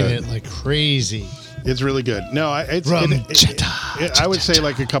really drinking good. it like crazy. It's really good. No, it's Rum it- chata. I would say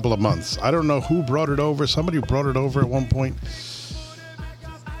like a couple of months. I don't know who brought it over. Somebody brought it over at one point.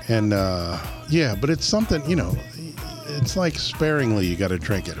 And yeah, but it's something, it's like sparingly you got to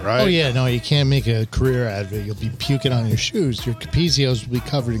drink it, right? Oh, yeah. No, you can't make a career out of it. You'll be puking on your shoes. Your capizios will be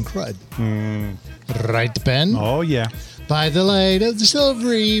covered in crud. Right, Ben? Oh, yeah. By the light of the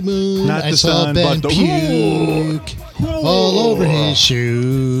silvery moon, Not I the saw sun, Ben but the puke all over his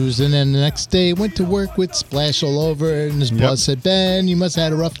shoes. And then the next day, went to work with splash all over. And his boss said, Ben, you must have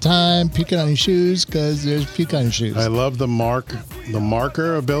had a rough time puking on your shoes because there's puke on your shoes. I love the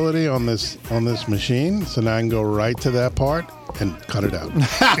marker ability on this machine. So now I can go right to that part and cut it out.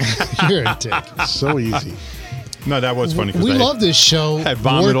 You're a dick. So easy. No, that was funny. 'cause We I love this show. had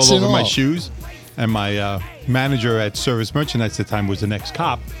vomit warts all and over my all. shoes. And my manager at Service Merchandise at the time was an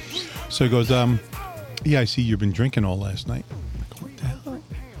ex-cop. So he goes, yeah, I see you've been drinking all last night. I go, what the hell?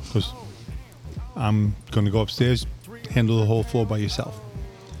 He goes, I'm going to go upstairs, handle the whole floor by yourself.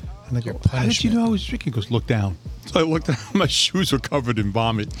 And I go, how did you know I was drinking? He goes, look down. So I looked down. My shoes were covered in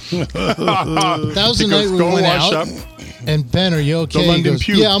vomit. That was the He night goes, we go went wash out. up. And Ben, are you okay? The He London goes,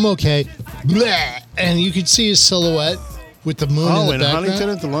 puke. yeah, I'm okay. Bleh. And you could see his silhouette with the moon in Oh, the in background. Huntington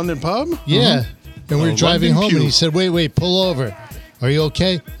at the London pub? Yeah. And we were Oh, driving London home, and he puke. said, wait, pull over. Are you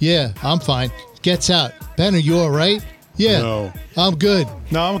okay? Yeah, I'm fine. Gets out. Ben, are you all right? Yeah, No. I'm good.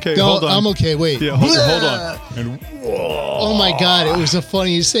 No, I'm okay. No, Hold on. I'm okay. Wait. Yeah, hold Bleh. on. And Oh my God! It was the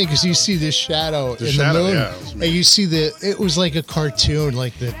funniest thing because you see the shadow in shadow, the moon, yeah, it was me. and you see it was like a cartoon,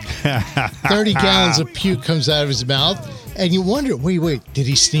 like the 30 gallons of puke comes out of his mouth, and you wonder, wait, did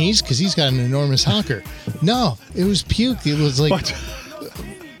he sneeze? Because he's got an enormous honker. No, it was puke. It was like what?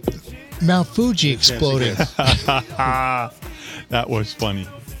 Mount Fuji exploding. That was funny.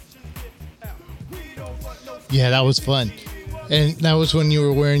 Yeah, that was fun, and that was when you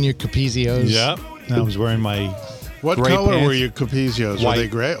were wearing your capizios. Yep. I was wearing my What gray color pants. were your capizios? Were White. they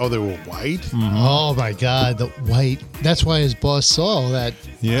gray? Oh, they were white? Oh my God, the white. That's why his boss saw that.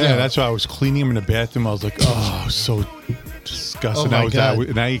 Yeah, that's why I was cleaning them in the bathroom. I was like, oh, so disgusting. Oh, my I was God.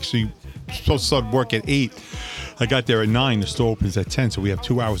 and I actually supposed to start work at 8. I got there at 9. The store opens at 10, so we have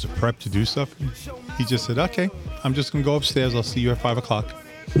 2 hours of prep to do stuff. He just said, okay, I'm just going to go upstairs. I'll see you at 5 o'clock.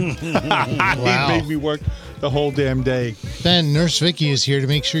 Wow. He made me work the whole damn day. Ben, Nurse Vicky is here to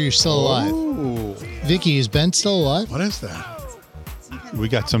make sure you're still alive. Ooh. Vicky, is Ben still alive? What is that? We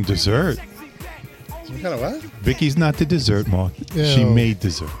got some dessert. Some kind of what? Vicky's not the dessert, Mark. She Ew. made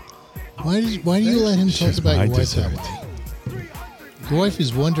dessert. Why do you let him talk She's about my your wife that dessert. way? Your wife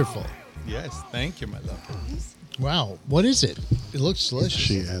is wonderful. Yes, thank you, my love. Wow. What is it? It looks delicious.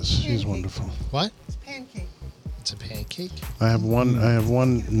 She is. She's wonderful. What? Pancake. It's a pancake? I have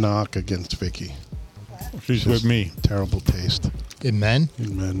one knock against Vicky. She's with me. Terrible taste In men?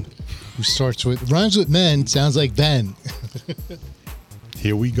 in men. Who rhymes with men, sounds like Ben.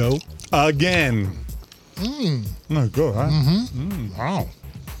 Here we go again. No, go, huh? Wow.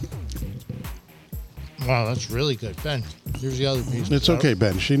 Wow, that's really good. Ben, here's the other piece. It's okay,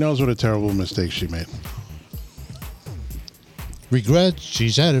 Ben. She knows what a terrible mistake she made. Regrets.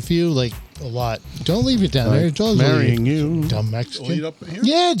 She's had a few, like a lot. Don't leave it down there. Don't Marrying you. Dumb Mexican. Lead up here?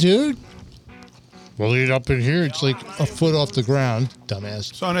 Yeah, dude. We'll eat up in here. It's like a foot off the ground,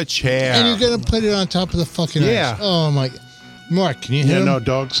 dumbass. It's on a chair. And you're gonna put it on top of the fucking Yeah. ice. Oh my! Mark, can you hit Yeah, him? no,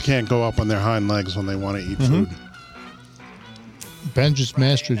 dogs can't go up on their hind legs when they want to eat food. Ben just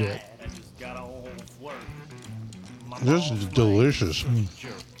mastered it. This is delicious.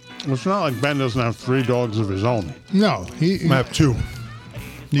 It's not like Ben doesn't have 3 dogs of his own. No, I have 2.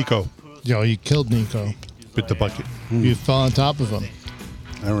 Nico yo, you killed Nico. with the bucket. You fell on top of him.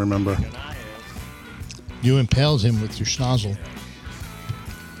 I remember. You impaled him with your schnozzle.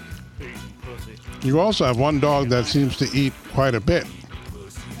 You also have one dog that seems to eat quite a bit.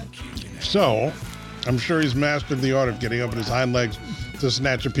 So, I'm sure he's mastered the art of getting up on his hind legs to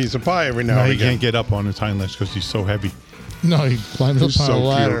snatch a piece of pie every now No, and he again. can't get up on his hind legs because he's so heavy. No, he climbed up He's on so a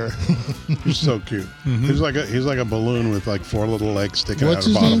ladder. He's so cute. He's like a balloon with like 4 little legs sticking What's out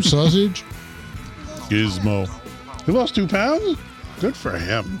his the bottom. name? Sausage? Gizmo. He lost 2 pounds? Good for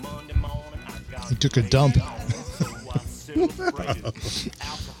him. He took a dump.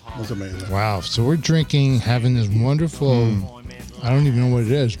 That's amazing. Wow. So we're drinking, having this wonderful, I don't even know what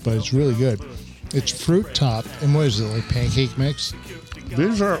it is, but it's really good. It's fruit top. And what is it, like pancake mix?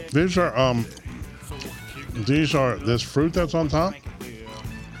 These are this fruit that's on top.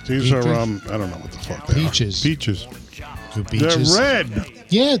 These are I don't know what the fuck they Peaches. Peaches. Good are. peaches. They're red.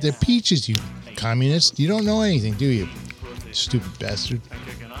 Yeah, they're peaches, you communist. You don't know anything, do you? Stupid bastard.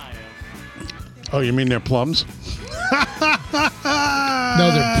 Oh, you mean they're plums? No,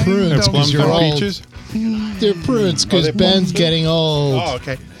 they're prunes. They're plums because you're and old. peaches. They're prunes because they Ben's plums too? getting old. Oh,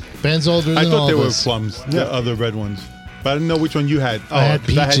 okay. Ben's older I than thought all they of were us. plums, Yeah. the other red ones. But I didn't know which one you had. Oh, I had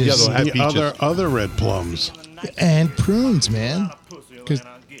 'cause I had the peaches. other one. I had The peaches. other red plums. And prunes, man. Because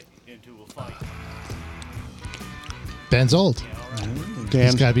Ben's old. He's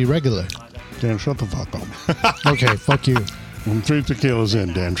Dan, got to be regular. Dan, shut the fuck up. Okay, fuck you. I'm 3 tequilas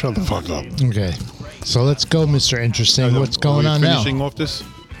in, Dan. Shut the fuck up. Okay. So let's go, Mr. Interesting. What's going on now? Finishing off this?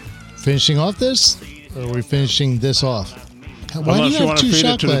 Finishing off this? Or are we finishing this off? Why do Unless you you have want to 2 feed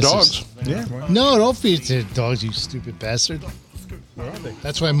shot it to the glasses? dogs. Yeah. Well, No, don't feed it to the dogs, you stupid bastard.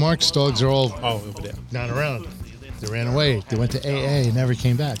 That's why Mark's dogs are all oh, over there. not around. They ran away. They went to AA and never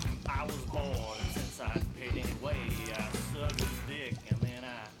came back.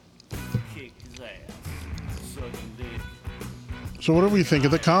 So what do we think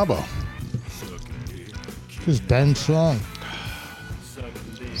of the Cabo? Because Ben's strong.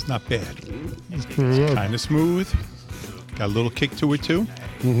 It's not bad. It's pretty good. Kind of smooth. Got a little kick to it, too.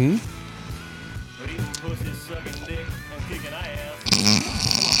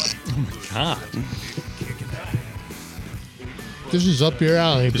 God. This is up your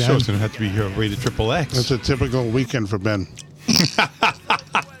alley, This Ben. show's going to have to be rated XXX. It's a typical weekend for Ben.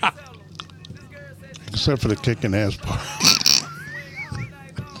 Except for the kicking ass part.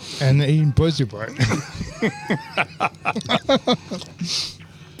 And the eating pussy part.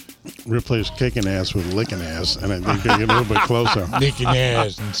 Replace kicking ass with licking ass, and I think they get a little bit closer. Licking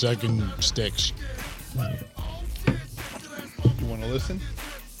ass and sucking sticks. You want to listen?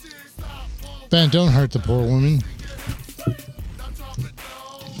 Ben, don't hurt the poor woman.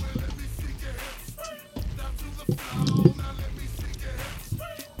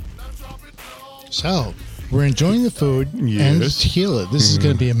 So, we're enjoying the food and Yes. tequila. This is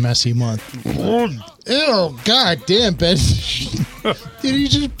going to be a messy month. Ew, god damn, Ben. Did he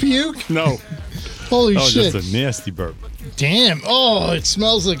just puke? No. Holy Oh, shit. just a nasty burp. Damn. Oh, it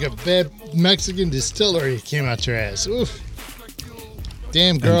smells like a bad Mexican distillery came out your ass. Oof.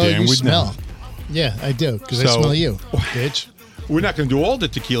 Damn, girl, Dan you would smell. know. Yeah, I do, because I So- smell you, bitch. We're not going to do all the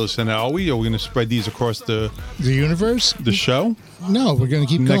tequilas tonight, are we? Or we're going to spread these across the The universe? show? No, we're going to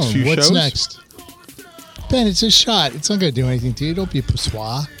keep Next going. few What's shows? next? Ben, it's a shot. It's not going to do anything to you. Don't be a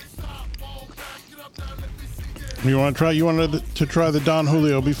poussoir. You want to try? You wanted to try the Don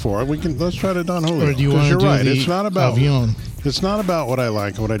Julio before? Let's try the Don Julio. Or do you 'Cause want to you're do right. the It's not about. Avion? It's not about what I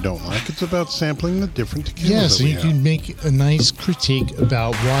like and what I don't like. It's about sampling the different tequilas. Yeah, that so we you have. can make a nice critique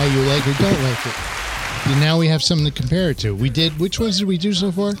about why you like or don't like it. And now we have something to compare it to. We did. Which ones did we do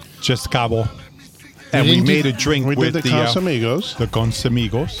so far? Just Cabo. And we didn't do- made a drink We with did the the Casamigos.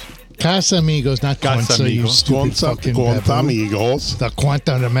 Consamigos. Casamigos, not Consa, you Casamigos. stupid fucking baboon. Consamigos. The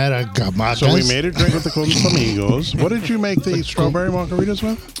Guantanamera Gamacas. So we made a drink with the Consamigos. What did you make the strawberry margaritas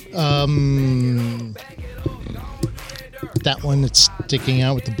with? That one that's sticking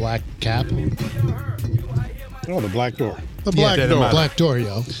out with the black cap. Oh, the Black Door. The Yeah, Black Door. Black door,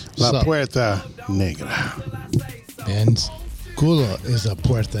 yo. La So, Puerta Negra. Ben's culo is a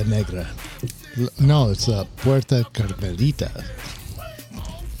Puerta Negra. No, it's a Puerta Carmelita.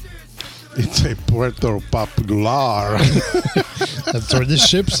 It's a Puerto Popular. That's where the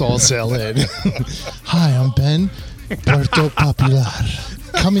ships all sail in. Hi, I'm Ben, Puerto Popular.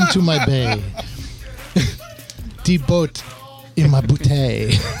 Come into my bay. The boat in my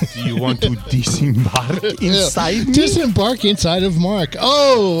bouteille. Do you want to disembark inside me? Disembark inside of Mark.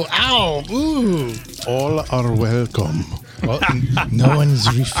 Oh, ow, ooh. All are welcome. Well, no one is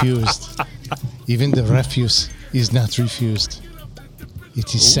refused. Even the refuse is not refused.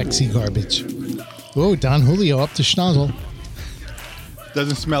 It is sexy garbage. Oh, Don Julio up the schnozzle.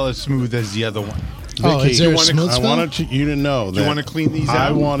 Doesn't smell as smooth as the other one. Oh, Vicky, is there a wanna- smooth I smell? wanted you to know that Do you want to clean these I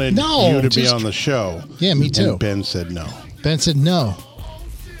out? wanted No, you to be just- on the show. Yeah, me too. And Ben said no. Ben said no.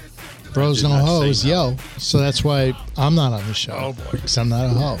 Bros did no not say hoes, no. yo. So that's why I'm not on the show. Oh, boy. Because I'm not a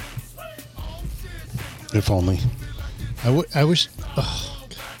hoe. If only. I wish. Oh,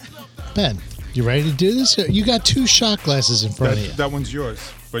 God. Ben, you ready to do this? You got 2 shot glasses in front of you. That one's yours,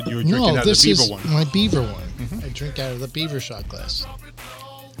 but you were drinking No, out of this the beaver is one. my beaver one. I drink out of the beaver shot glass.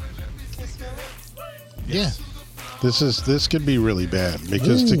 Yes. This could be really bad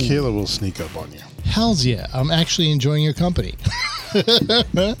because Ooh. tequila will sneak up on you. Yeah. Hells yeah. I'm actually enjoying your company. I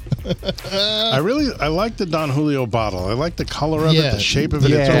like the Don Julio bottle. I like the color of it, Yeah. the shape of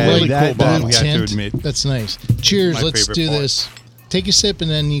it. it's Yeah, a really that- cool that bottle. we have to Tint. admit. That's nice. Cheers. My Let's favorite do part. this. Take a sip and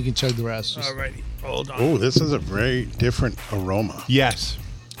then you can chug the rest. Just- Alrighty, hold on. Oh, this is a very different aroma. Yes.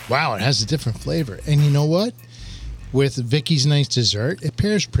 Wow, it has a different flavor. And you know what? With Vicky's Nice Dessert, it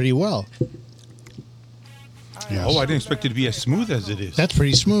pairs pretty well. Yes. Oh, I didn't expect it to be as smooth as it is. That's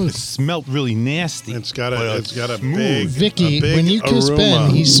pretty smooth. It smelled really nasty. It's got but a smooth. big Vicky, a big when you kiss aroma. Ben,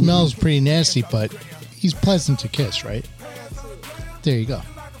 he smells pretty nasty, but he's pleasant to kiss, right? There you go.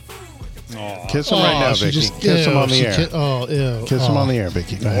 Aw. Kiss him right now, she Vicky. just- Kiss him ew, on the she air. ew. Kiss him on the air,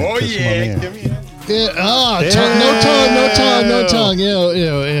 Vicky. Go ahead. Oh Kiss yeah, him on the give air. me that. No tongue.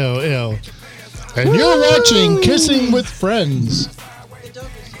 Ew. And you're watching Kissing with Friends.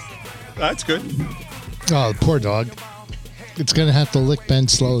 That's good. Oh, poor dog. It's going to have to lick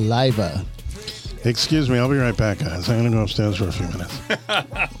Ben's saliva. Excuse me, I'll be right back, guys. I'm going to go upstairs for a few minutes.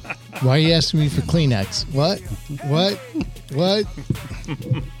 Why are you asking me for Kleenex? What?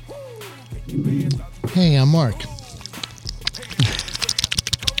 Hey, I'm Mark.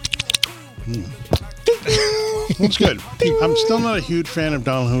 That's good. I'm still not a huge fan of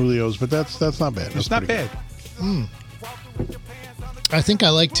Don Julio's, but that's not bad. That's It's not pretty bad. I think I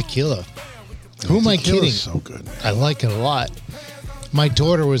like tequila. Who am I Tequila's kidding? so good. I like it a lot. My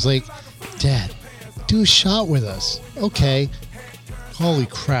daughter was like, Dad, do a shot with us. Okay. Holy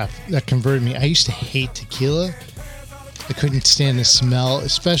crap. That converted me. I used to hate tequila. I couldn't stand the smell,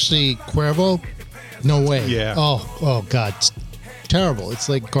 especially Cuervo. No way. Yeah. Oh, God. It's terrible. It's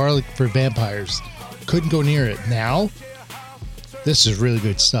like garlic for vampires. Couldn't go near it. Now, this is really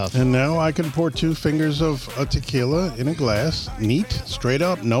good stuff. And now I can pour 2 fingers of a tequila in a glass, neat, straight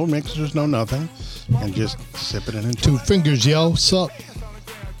up, no mixers, no nothing, and just sip it and enjoy. 2 fingers, yo. Sup?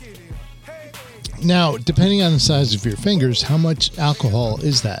 Now, depending on the size of your fingers, how much alcohol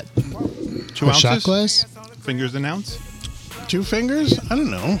is that? 2 A ounces. shot glass? Fingers an ounce. 2 fingers? I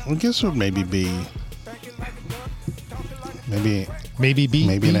don't know. I guess it would maybe be Maybe B.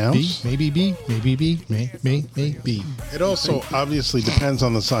 Maybe an B, ounce? B, maybe B. Maybe B. Maybe. It also obviously depends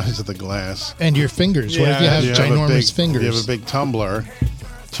on the size of the glass. And your fingers. What if you Yeah, have If you ginormous have a big, fingers? If you have a big tumbler,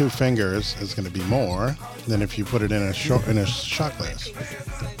 2 fingers is going to be more than if you put it in a shot glass.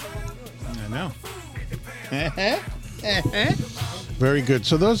 I know. Very good.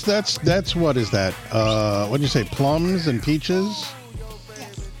 So that's what is that? What do you say? Plums and peaches?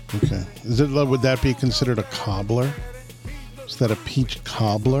 Okay. Would that be considered a cobbler? Is that a peach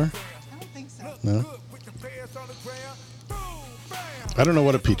cobbler? I don't think so. No. I don't know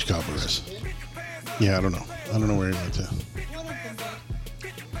what a peach cobbler is. Yeah, I don't know. I don't know where he went to. One of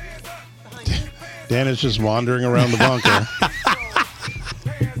them. Dan is just wandering around the bunker.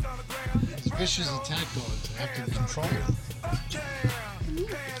 Vicious attack dogs. I have to control it.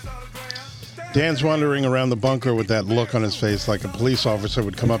 Dan's wandering around the bunker with that look on his face like a police officer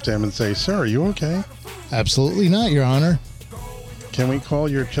would come up to him and say, "Sir, are you okay? Absolutely not, Your Honor. Can we call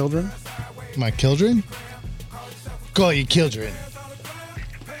your children?" My children? Call your children.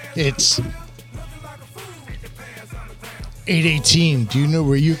 It's 8:18. Do you know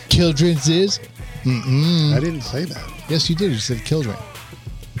where your children's is? I didn't say that. Yes, you did. You said children.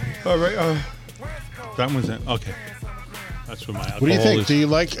 All right. That one's in. Okay. That's what my alcohol What do you think? is. Do you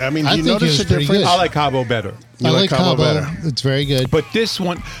like? I mean, I do you think it notice was a pretty difference? good. I like Cabo better. You I like like Cabo Cabo. better. It's very good. But this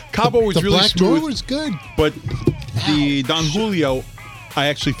one, Cabo was the really Black Door smooth. was good. But the Don Julio, I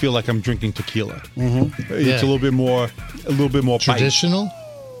actually feel like I'm drinking tequila. Mm-hmm. It's Yeah. a little bit more bite. Traditional.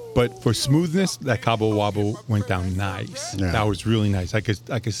 But for smoothness, that Cabo Wabo went down nice. Yeah. That was really nice. I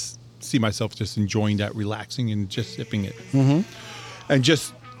could see myself just enjoying that, relaxing and just sipping it. Mm-hmm. And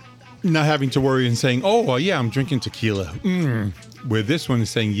just not having to worry and saying, "Oh, well, yeah, I'm drinking tequila." Where this one is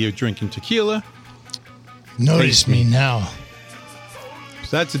saying you're drinking tequila. Notice me now.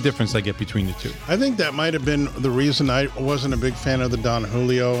 So that's the difference I get between the two. I think that might have been the reason I wasn't a big fan of the Don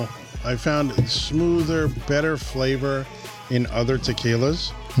Julio. I found it smoother, better flavor in other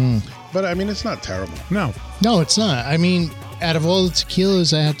tequilas. But I mean, it's not terrible. No. No, it's not. I mean, out of all the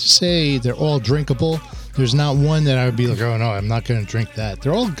tequilas, I have to say they're all drinkable. There's not one that I would be like, oh no, I'm not going to drink that.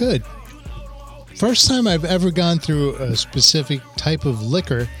 They're all good. First time I've ever gone through a specific type of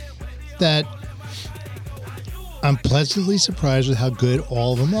liquor that I'm pleasantly surprised with how good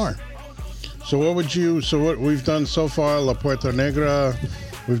all of them are. So what we've done so far, La Puerta Negra,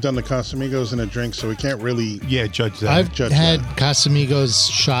 we've done the Casamigos in a drink, so we can't really... Yeah, judge that. I've judge had that. Casamigos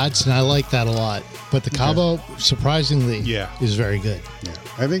shots, and I like that a lot. But the Cabo, surprisingly, is very good. Yeah.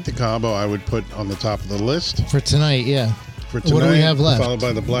 I think the Cabo I would put on the top of the list. For tonight, yeah. For tonight, What do we have left? Followed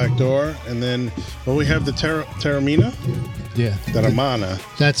by the Black Door, and then, we have the Terramina, Yeah. the Ramana,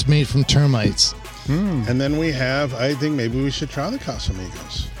 That's made from termites. and then we have, I think maybe we should try the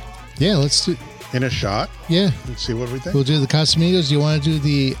Casamigos Yeah, let's do... in a shot Yeah. and see what we think. We'll do the Casamigos. Do you want to do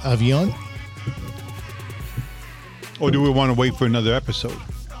the Avion? Or do we want to wait for another episode?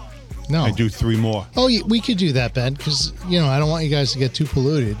 No. I do 3 more. Oh, yeah, we could do that, Ben, because, I don't want you guys to get too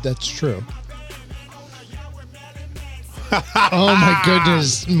polluted. That's true. Oh, my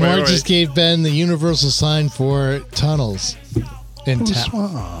goodness. Mark wait. just gave Ben the universal sign for tunnels in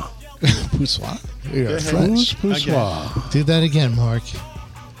town. Poussoir? You're French. Poussoir. Do that again, Mark.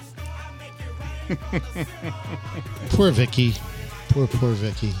 Poor Vicky. Poor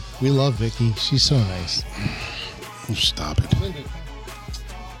Vicky. We love Vicky. She's so nice. Stop it.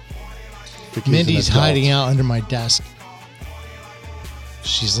 Vicky's an Mindy's adult. hiding out under my desk.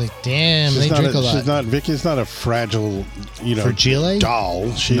 She's like, damn, they drink a lot. Vicky's not a fragile, Fragile?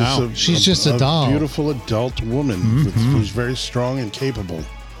 doll. She's No. She's just a doll. beautiful adult woman who's very strong and capable.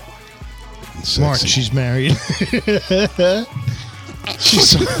 And sexy. Mark, she's married. She's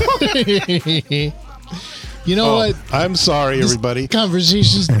so You know what? I'm sorry, everybody.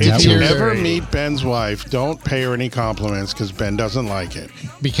 Conversations If you deteriorate ever meet Ben's wife, don't pay her any compliments because Ben doesn't like it.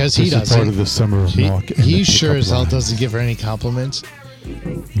 because he This is doesn't. part of the summer of Mark. and He the sure pickup as hell line. doesn't give her any compliments.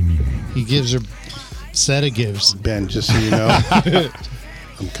 He gives her sedatives. Ben, just so you know,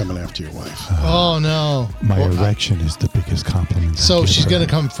 I'm coming after your wife. Oh no! My Well, erection is the biggest compliment. I so give she's her. gonna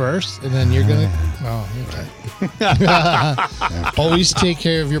come first, and then you're gonna. Oh, okay. Always take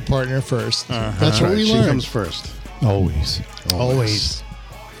care of your partner 1st. That's what we She learned. comes first. Always. Always.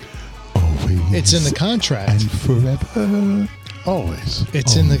 Always. It's in the contract. And forever. Always.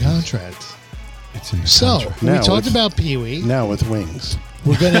 It's in the contract. It's in the So contract. we Now talked with- about Pee Wee. Now with wings.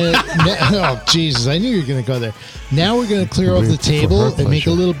 We're gonna. Oh Jesus! I knew you were gonna go there. Now we're gonna clear off the For her table and make a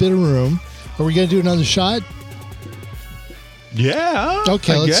pleasure. little bit of room. Are we gonna do another shot? Yeah.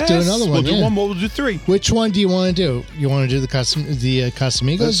 Okay, I let's do guess. another one, We'll do yeah. one more. We'll do 3. Which one do you want to do? You want to do the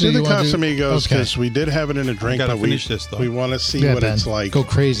Casamigos? Let's do or the you wanna Casamigos Okay. because we did have it in a drink, gotta but finish this, though. we want to see Yeah, what Ben, it's like. Go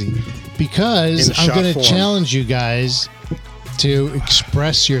crazy. Because In I'm shot going to form. challenge you guys to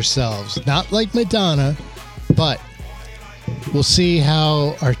express yourselves. Not like Madonna, but we'll see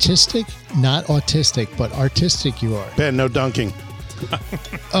how artistic, not autistic, but artistic you are. Ben, no dunking.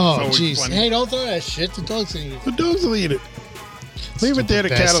 Oh, always jeez. funny. Hey, don't throw that shit. The dog's going to eat it. The dogs will eat it. Leave it there, the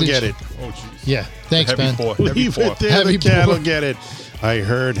cattle Bastard. get it. Oh, jeez. Yeah. Thanks, Heavy Ben. pour. Heavy Leave pour. it there, Heavy the cattle pour. get it. I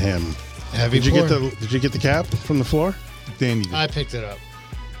heard him. Heavy Did you get pour. Did you get the cap from the floor? Danny did. I picked it up.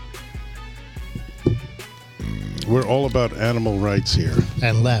 We're all about animal rights here.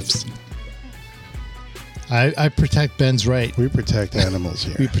 And lefts. I protect Ben's right. We protect animals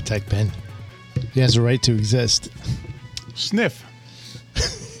We here. protect Ben. He has a right to exist, Sniff.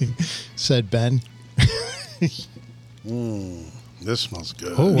 said Ben. This smells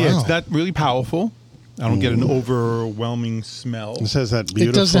good. Oh, wow. Yeah, it's not really powerful. I don't get an overwhelming smell. This has that beautiful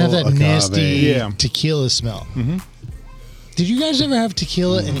It doesn't have that agave. nasty Yeah. tequila smell. Mm-hmm. Did you guys ever have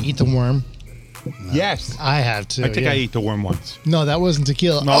tequila and eat the worm? Yes. I have too. I think yeah. I ate the worm once. No, that wasn't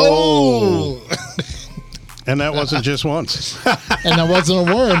tequila. No. Oh! And that wasn't just once. And that wasn't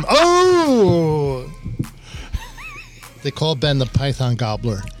a worm. Oh! They call Ben the Python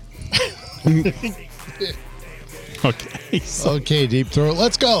Gobbler. Okay. Okay, deep throat.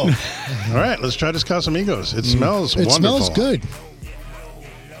 Let's go. All right, let's try this Casamigos. It smells It wonderful. smells good.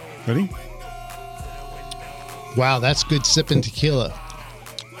 Ready? Wow, that's good sipping tequila.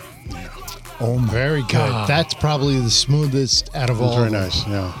 Oh my Very good. God. That's probably the smoothest out of It's all. very of them. nice.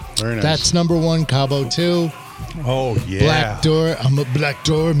 Yeah, very nice. That's number 1, Cabo 2. Oh, yeah. Black Door. I'm a Black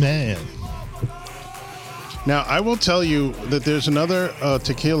Door man. Now, I will tell you that there's another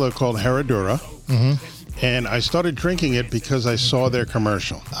tequila called Herradura. And I started drinking it because I saw their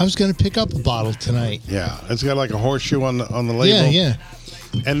commercial. I was going to pick up a bottle tonight. Yeah, it's got like a horseshoe on the label. Yeah.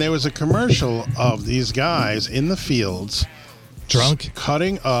 And there was a commercial of these guys in the fields, Drunk?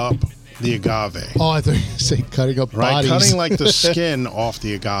 cutting up the agave. Oh, I thought you were going to say cutting up Right, bodies. cutting like the skin off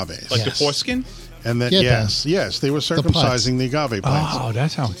the agaves. Like the Yes. foreskin? And then Yeah, yes, they were circumcising the agave plants. Oh,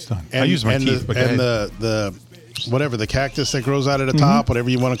 that's how it's done. And, I use my and teeth, but go and ahead. the whatever, the cactus that grows out of the top, whatever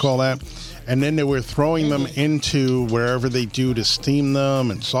you want to call that. And then they were throwing them into wherever they do to steam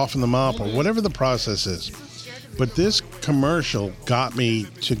them and soften them up or whatever the process is. But this commercial got me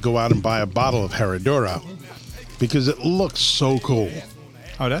to go out and buy a bottle of Herradura because it looks so cool.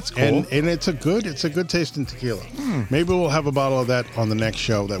 Oh, that's cool. And it's a good tasting tequila. Maybe we'll have a bottle of that on the next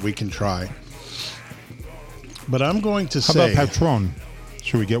show that we can try. But I'm going to How say about Patron?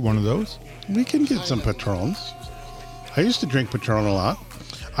 Should we get one of those? we can get some Patrons. I used to drink Patron a lot.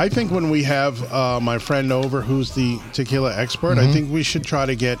 I think when we have my friend over who's the tequila expert, I think we should try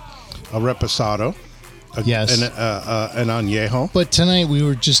to get a reposado, Yes. an añejo. But tonight we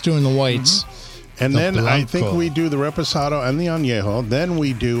were just doing the whites. And The then I think Blanco. we do the reposado and the añejo. Then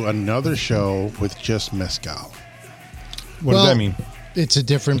we do another show with just mezcal. What does that mean? It's a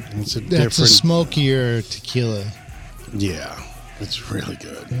different. It's a That's a different- smokier tequila. Yeah, it's really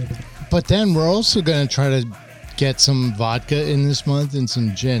good. But then we're also going to try to get some vodka in this month and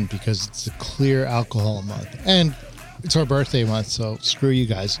some gin because it's a clear alcohol month. And it's our birthday month, so screw you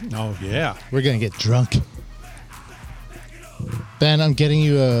guys. Oh, yeah. We're going to get drunk. Ben, I'm getting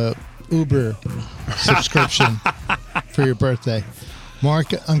you a Uber subscription for your birthday. Mark,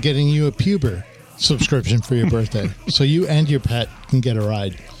 I'm getting you a Puber subscription for your birthday. So you and your pet can get a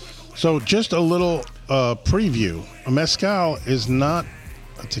ride. So just a little preview. A mezcal is not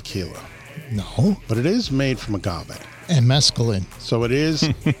a tequila, No. but it is made from agave. And mescaline. So it is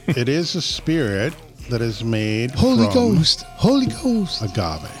it is a spirit that is made Holy from Ghost. Holy Ghost.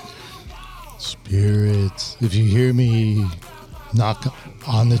 agave. Spirits, if you hear me, knock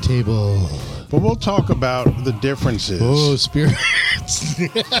on the table. But we'll talk about the differences. Oh, spirits.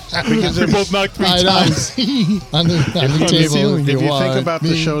 Because if, both knocked three I know. times. on the table. if you think want about the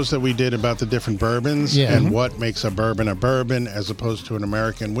me. shows that we did about the different bourbons Yeah. and what makes a bourbon as opposed to an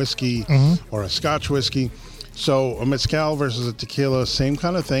American whiskey or a Scotch whiskey. So a mezcal versus a tequila, same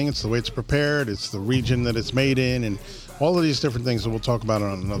kind of thing. It's the way it's prepared. It's the region that it's made in and all of these different things that we'll talk about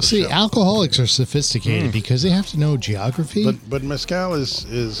on another See, show. alcoholics are sophisticated because they have to know geography. But mezcal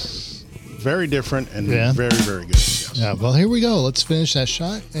is very different and Yeah. very, very good. Yes. Yeah, well, here we go. Let's finish that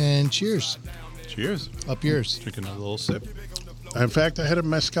shot and cheers. Cheers. Up yours. Take another little sip. In fact, I had a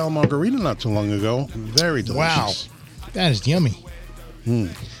mezcal margarita not too long ago. Very delicious. That is yummy.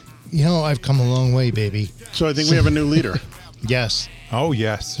 You know, I've come a long way, baby. So I think we have a new leader. Yes. Oh,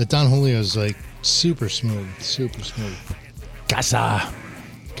 yes. The Don Julio is like super smooth. Super smooth. Casa.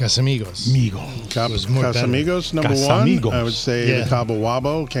 Casamigos. Migo. was more better. Casamigos, number Casamigos. one. I would say Yeah. the Cabo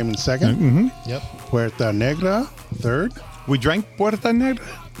Wabo came in second. Yep. Puerta Negra, third. We drank Puerta Negra?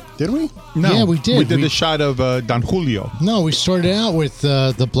 Did we? No. Yeah, we did. We did We- the shot of Don Julio. No, we started out with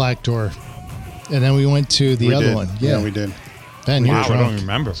the Black Door. And then we went to the We other did. one. Yeah, we did. Ben, you're Wow, I don't drunk.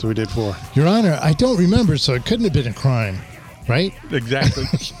 remember. So we did 4. Your Honor, I don't remember, so it couldn't have been a crime, right? Exactly.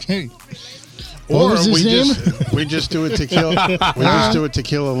 What was his we name? we just do a tequila. We just do a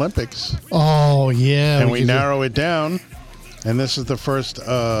tequila Olympics, Oh, yeah. and we could do- narrow it down. And this is the first.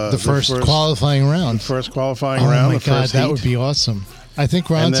 the first qualifying round. First qualifying Oh, round. my the God, first that heat. would be awesome. I think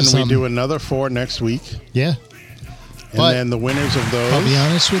we're on And to then we something. do another 4 next week. Yeah. And But- then the winners of those. I'll be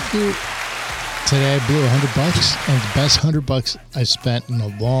honest with you. Today I blew $100, and it's the best $100 I spent in a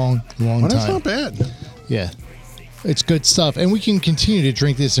long, long Well, that's time. not bad. Yeah. It's good stuff. And we can continue to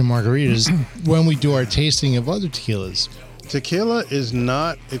drink this in margaritas when we do our tasting of other tequilas. Tequila is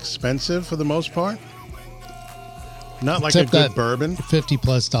not expensive for the most part. Not like Except a good that bourbon.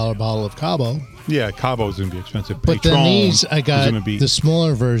 $50+ bottle of Cabo. Yeah, Cabo's going to be expensive. But then Patron these, I is got gonna be, the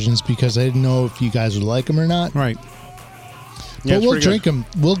smaller versions because I didn't know if you guys would like them or not. Right. Yeah, But it's we'll pretty drink good.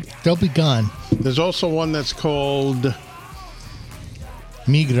 them. They'll be gone. There's also one that's called.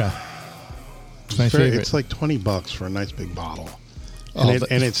 Migra. It's my favorite. It's like $20 for a nice big bottle, Oh,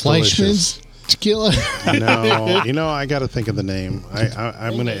 and it's Fleischmann's delicious. tequila. No, I got to think of the name.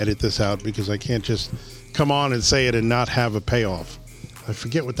 I'm going to edit this out because I can't just come on and say it and not have a payoff. I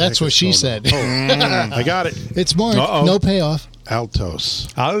forget what the That's heck what it's she called. said. Oh, I got it. It's Mark. Uh-oh. No payoff. Altos.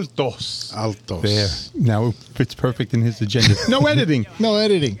 Altos. Altos. There. Now it fits perfect in his agenda. No editing. No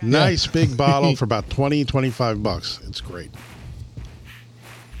editing. Nice big bottle for about $20-$25. It's great.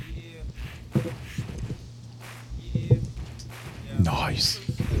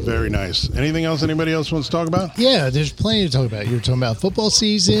 Very nice. Anything else anybody else wants to talk about? Yeah, there's plenty to talk about. You were talking about football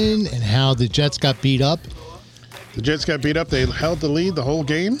season and how the Jets got beat up. The Jets got beat up. They held the lead the whole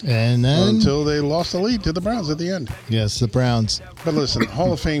game And then, until they lost the lead to the Browns at the end. yes, the Browns. But listen,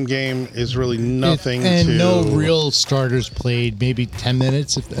 Hall of Fame game is really nothing and to... no real starters played, maybe 10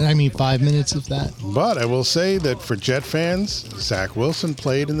 minutes, 5 minutes of that. But I will say that for Jet fans, Zach Wilson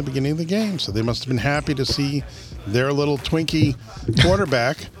played in the beginning of the game, so they must have been happy to see their little Twinkie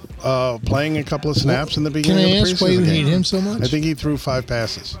quarterback playing a couple of snaps in the Can beginning I of the ask why you preseason hate game. him so much? I think he threw 5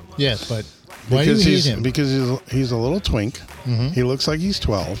 passes. Yeah, but why do you hate him? Because he's a little twink. He looks like he's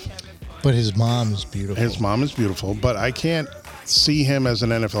 12. But his mom is beautiful. His mom is beautiful, but I can't see him as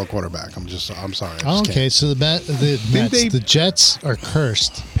an NFL quarterback. I'm sorry. I just Okay, can't. so the Jets are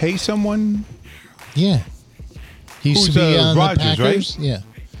cursed. Pay someone. Yeah. He used Who's, to be on Rodgers, the Packers. right? Yeah.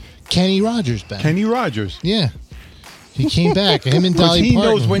 Kenny Rogers back. Kenny Rogers. Yeah. He came back. Him and Because Dolly he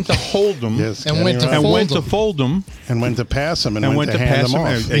Parton. knows when to hold them Yes, And Kenny went to Rogers. and fold when to them. fold them and when to pass him and, and when when to to hand pass them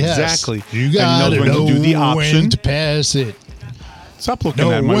them. off. Yes. Exactly. You And gotta he knows when know to do the when option. to pass it. Stop looking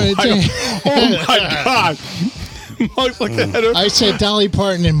No at my way wife. to- Oh my God. Mark's looking at her. I said Dolly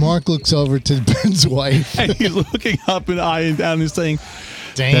Parton, and Mark looks over to Ben's wife. And he's looking up and eyeing down and saying,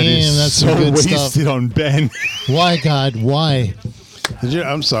 Damn, that is that's so some good wasted stuff. on Ben. Why, God? Why?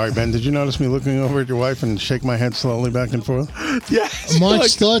 I'm sorry, Ben. Did you notice me looking over at your wife and shake my head slowly back and forth? Yes.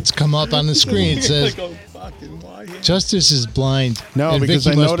 Mark's thoughts come up on the screen. It says, Like, oh, fucking why? Justice is blind. No, and because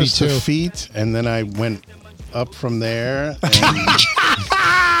Vicky I must be noticed the too. feet, and then I went up from there, and,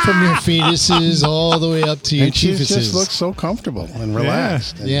 From your fetuses all the way up to your and she chiefuses. just looks so comfortable and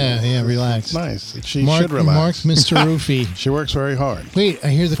relaxed. And Yeah, relax. It's nice. She Mark, should relax. Mark, Mr. Roofy. She works very hard. Wait, I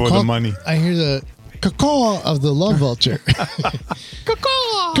hear the For the money. I hear the caw of the love vulture.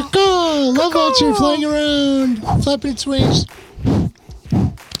 Caw, love vulture flying around, flapping its wings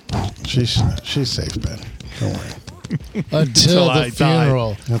She's safe, Ben. Don't worry. until I the die.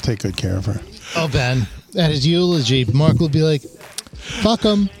 funeral. I'll take good care of her. Oh, Ben, at his eulogy, Mark will be like, "Fuck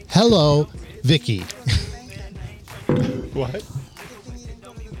him. Hello, Vicky." What?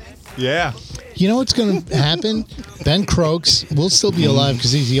 Yeah. You know what's going to happen? Ben croaks. We'll still be alive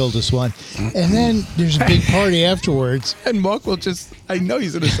because he's the oldest one. And then there's a big party afterwards. And Mark will just, I know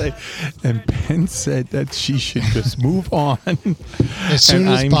he's going to say, and Ben said that she should just move on. As soon And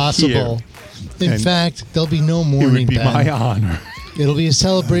as I'm possible. In And fact, there'll be no It mourning, would be Ben. my honor. It'll be a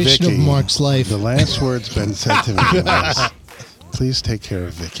celebration Vicky, of Mark's life. The last words Ben said to me was, "Please take care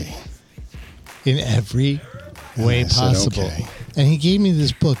of Vicky." In every way I said, possible. okay. And he gave me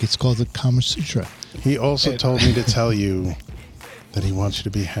this book. It's called the Kama Sutra. He also told me to tell you that he wants you to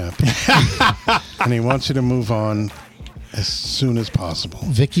be happy. And he wants you to move on as soon as possible.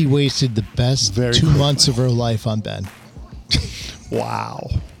 Vicky wasted the best Very 2 quickly. months of her life on Ben. Wow.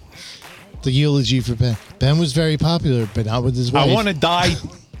 The eulogy for Ben. Ben was very popular, but not with his wife. I want to die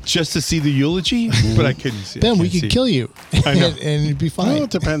just to see the eulogy, but I couldn't see it. Ben, we could kill you. I know. and it'd be fine. Well, it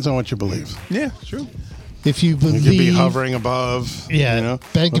depends on what you believe. Yeah, true. If you You believe. could be hovering above. Yeah, you know,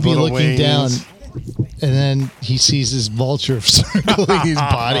 Ben could with be little looking wings. down, and then he sees his vulture circling his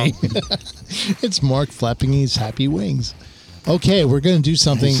body. It's Mark flapping his happy wings. Okay, we're going to do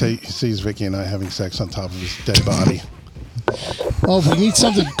something. He sees Vicky and I having sex on top of his dead body. Oh, we need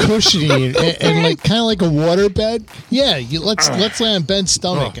something cushiony and like kind of like a water bed. Yeah, let's lay on Ben's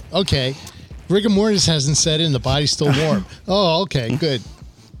stomach. Okay, rigor mortis hasn't set in. The body's still warm. Oh, okay, good.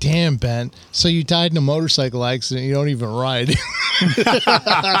 Damn, Ben. So you died in a motorcycle accident. You don't even ride.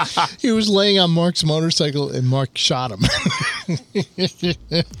 He was laying on Mark's motorcycle and Mark shot him.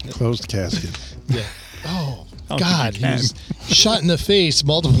 Closed casket. Yeah. Oh, don't God. think He you was shot in the face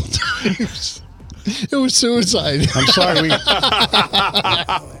multiple times. It was suicide. I'm sorry,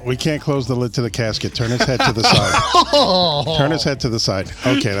 we can't close the lid to the casket. Turn his head to the side. Turn his head to the side.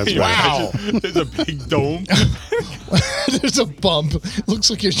 Okay, that's better. Wow. There's a big dome. There's a bump. Looks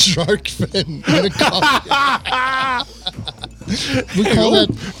like a shark fin in a cup. We call that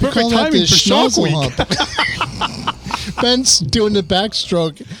timing the for Shark schnozzle Week. hump. Ben's doing the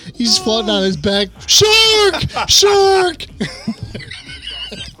backstroke. He's floating on his back. Shark! Shark!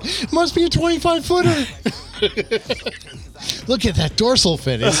 Must be a 25-footer. Look at that dorsal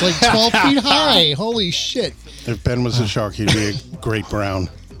fin. It's like 12 feet high. Holy shit. If Ben was a shark, he'd be a great brown.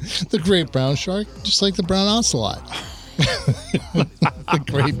 The great brown shark, just like the brown ocelot. The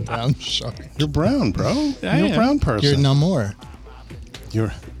great brown shark. You're brown, bro. I You're a am. brown person. You're no more.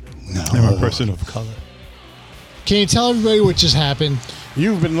 You're I'm a person of color. Can you tell everybody what just happened?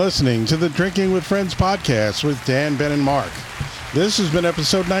 You've been listening to the Drinking with Friends podcast with Dan, Ben, and Mark. This has been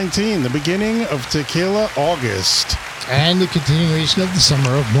episode 19, the beginning of Tequila August. And the continuation of the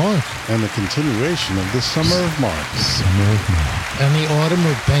Summer of Mark. And the continuation of the Summer of Mark. Summer of Mark. And the Autumn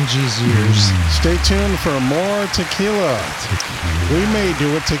of Benji's years. Stay tuned for more tequila. We may do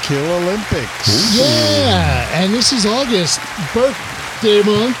a Tequila Olympics. Yeah, and this is August, birthday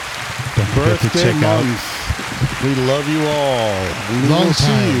month. Don't forget to Birthday check out. month. We love you all. And we Long will see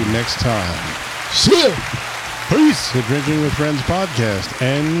time. you next time. See ya. Peace. The Drinking with Friends podcast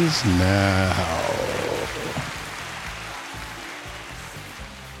ends now.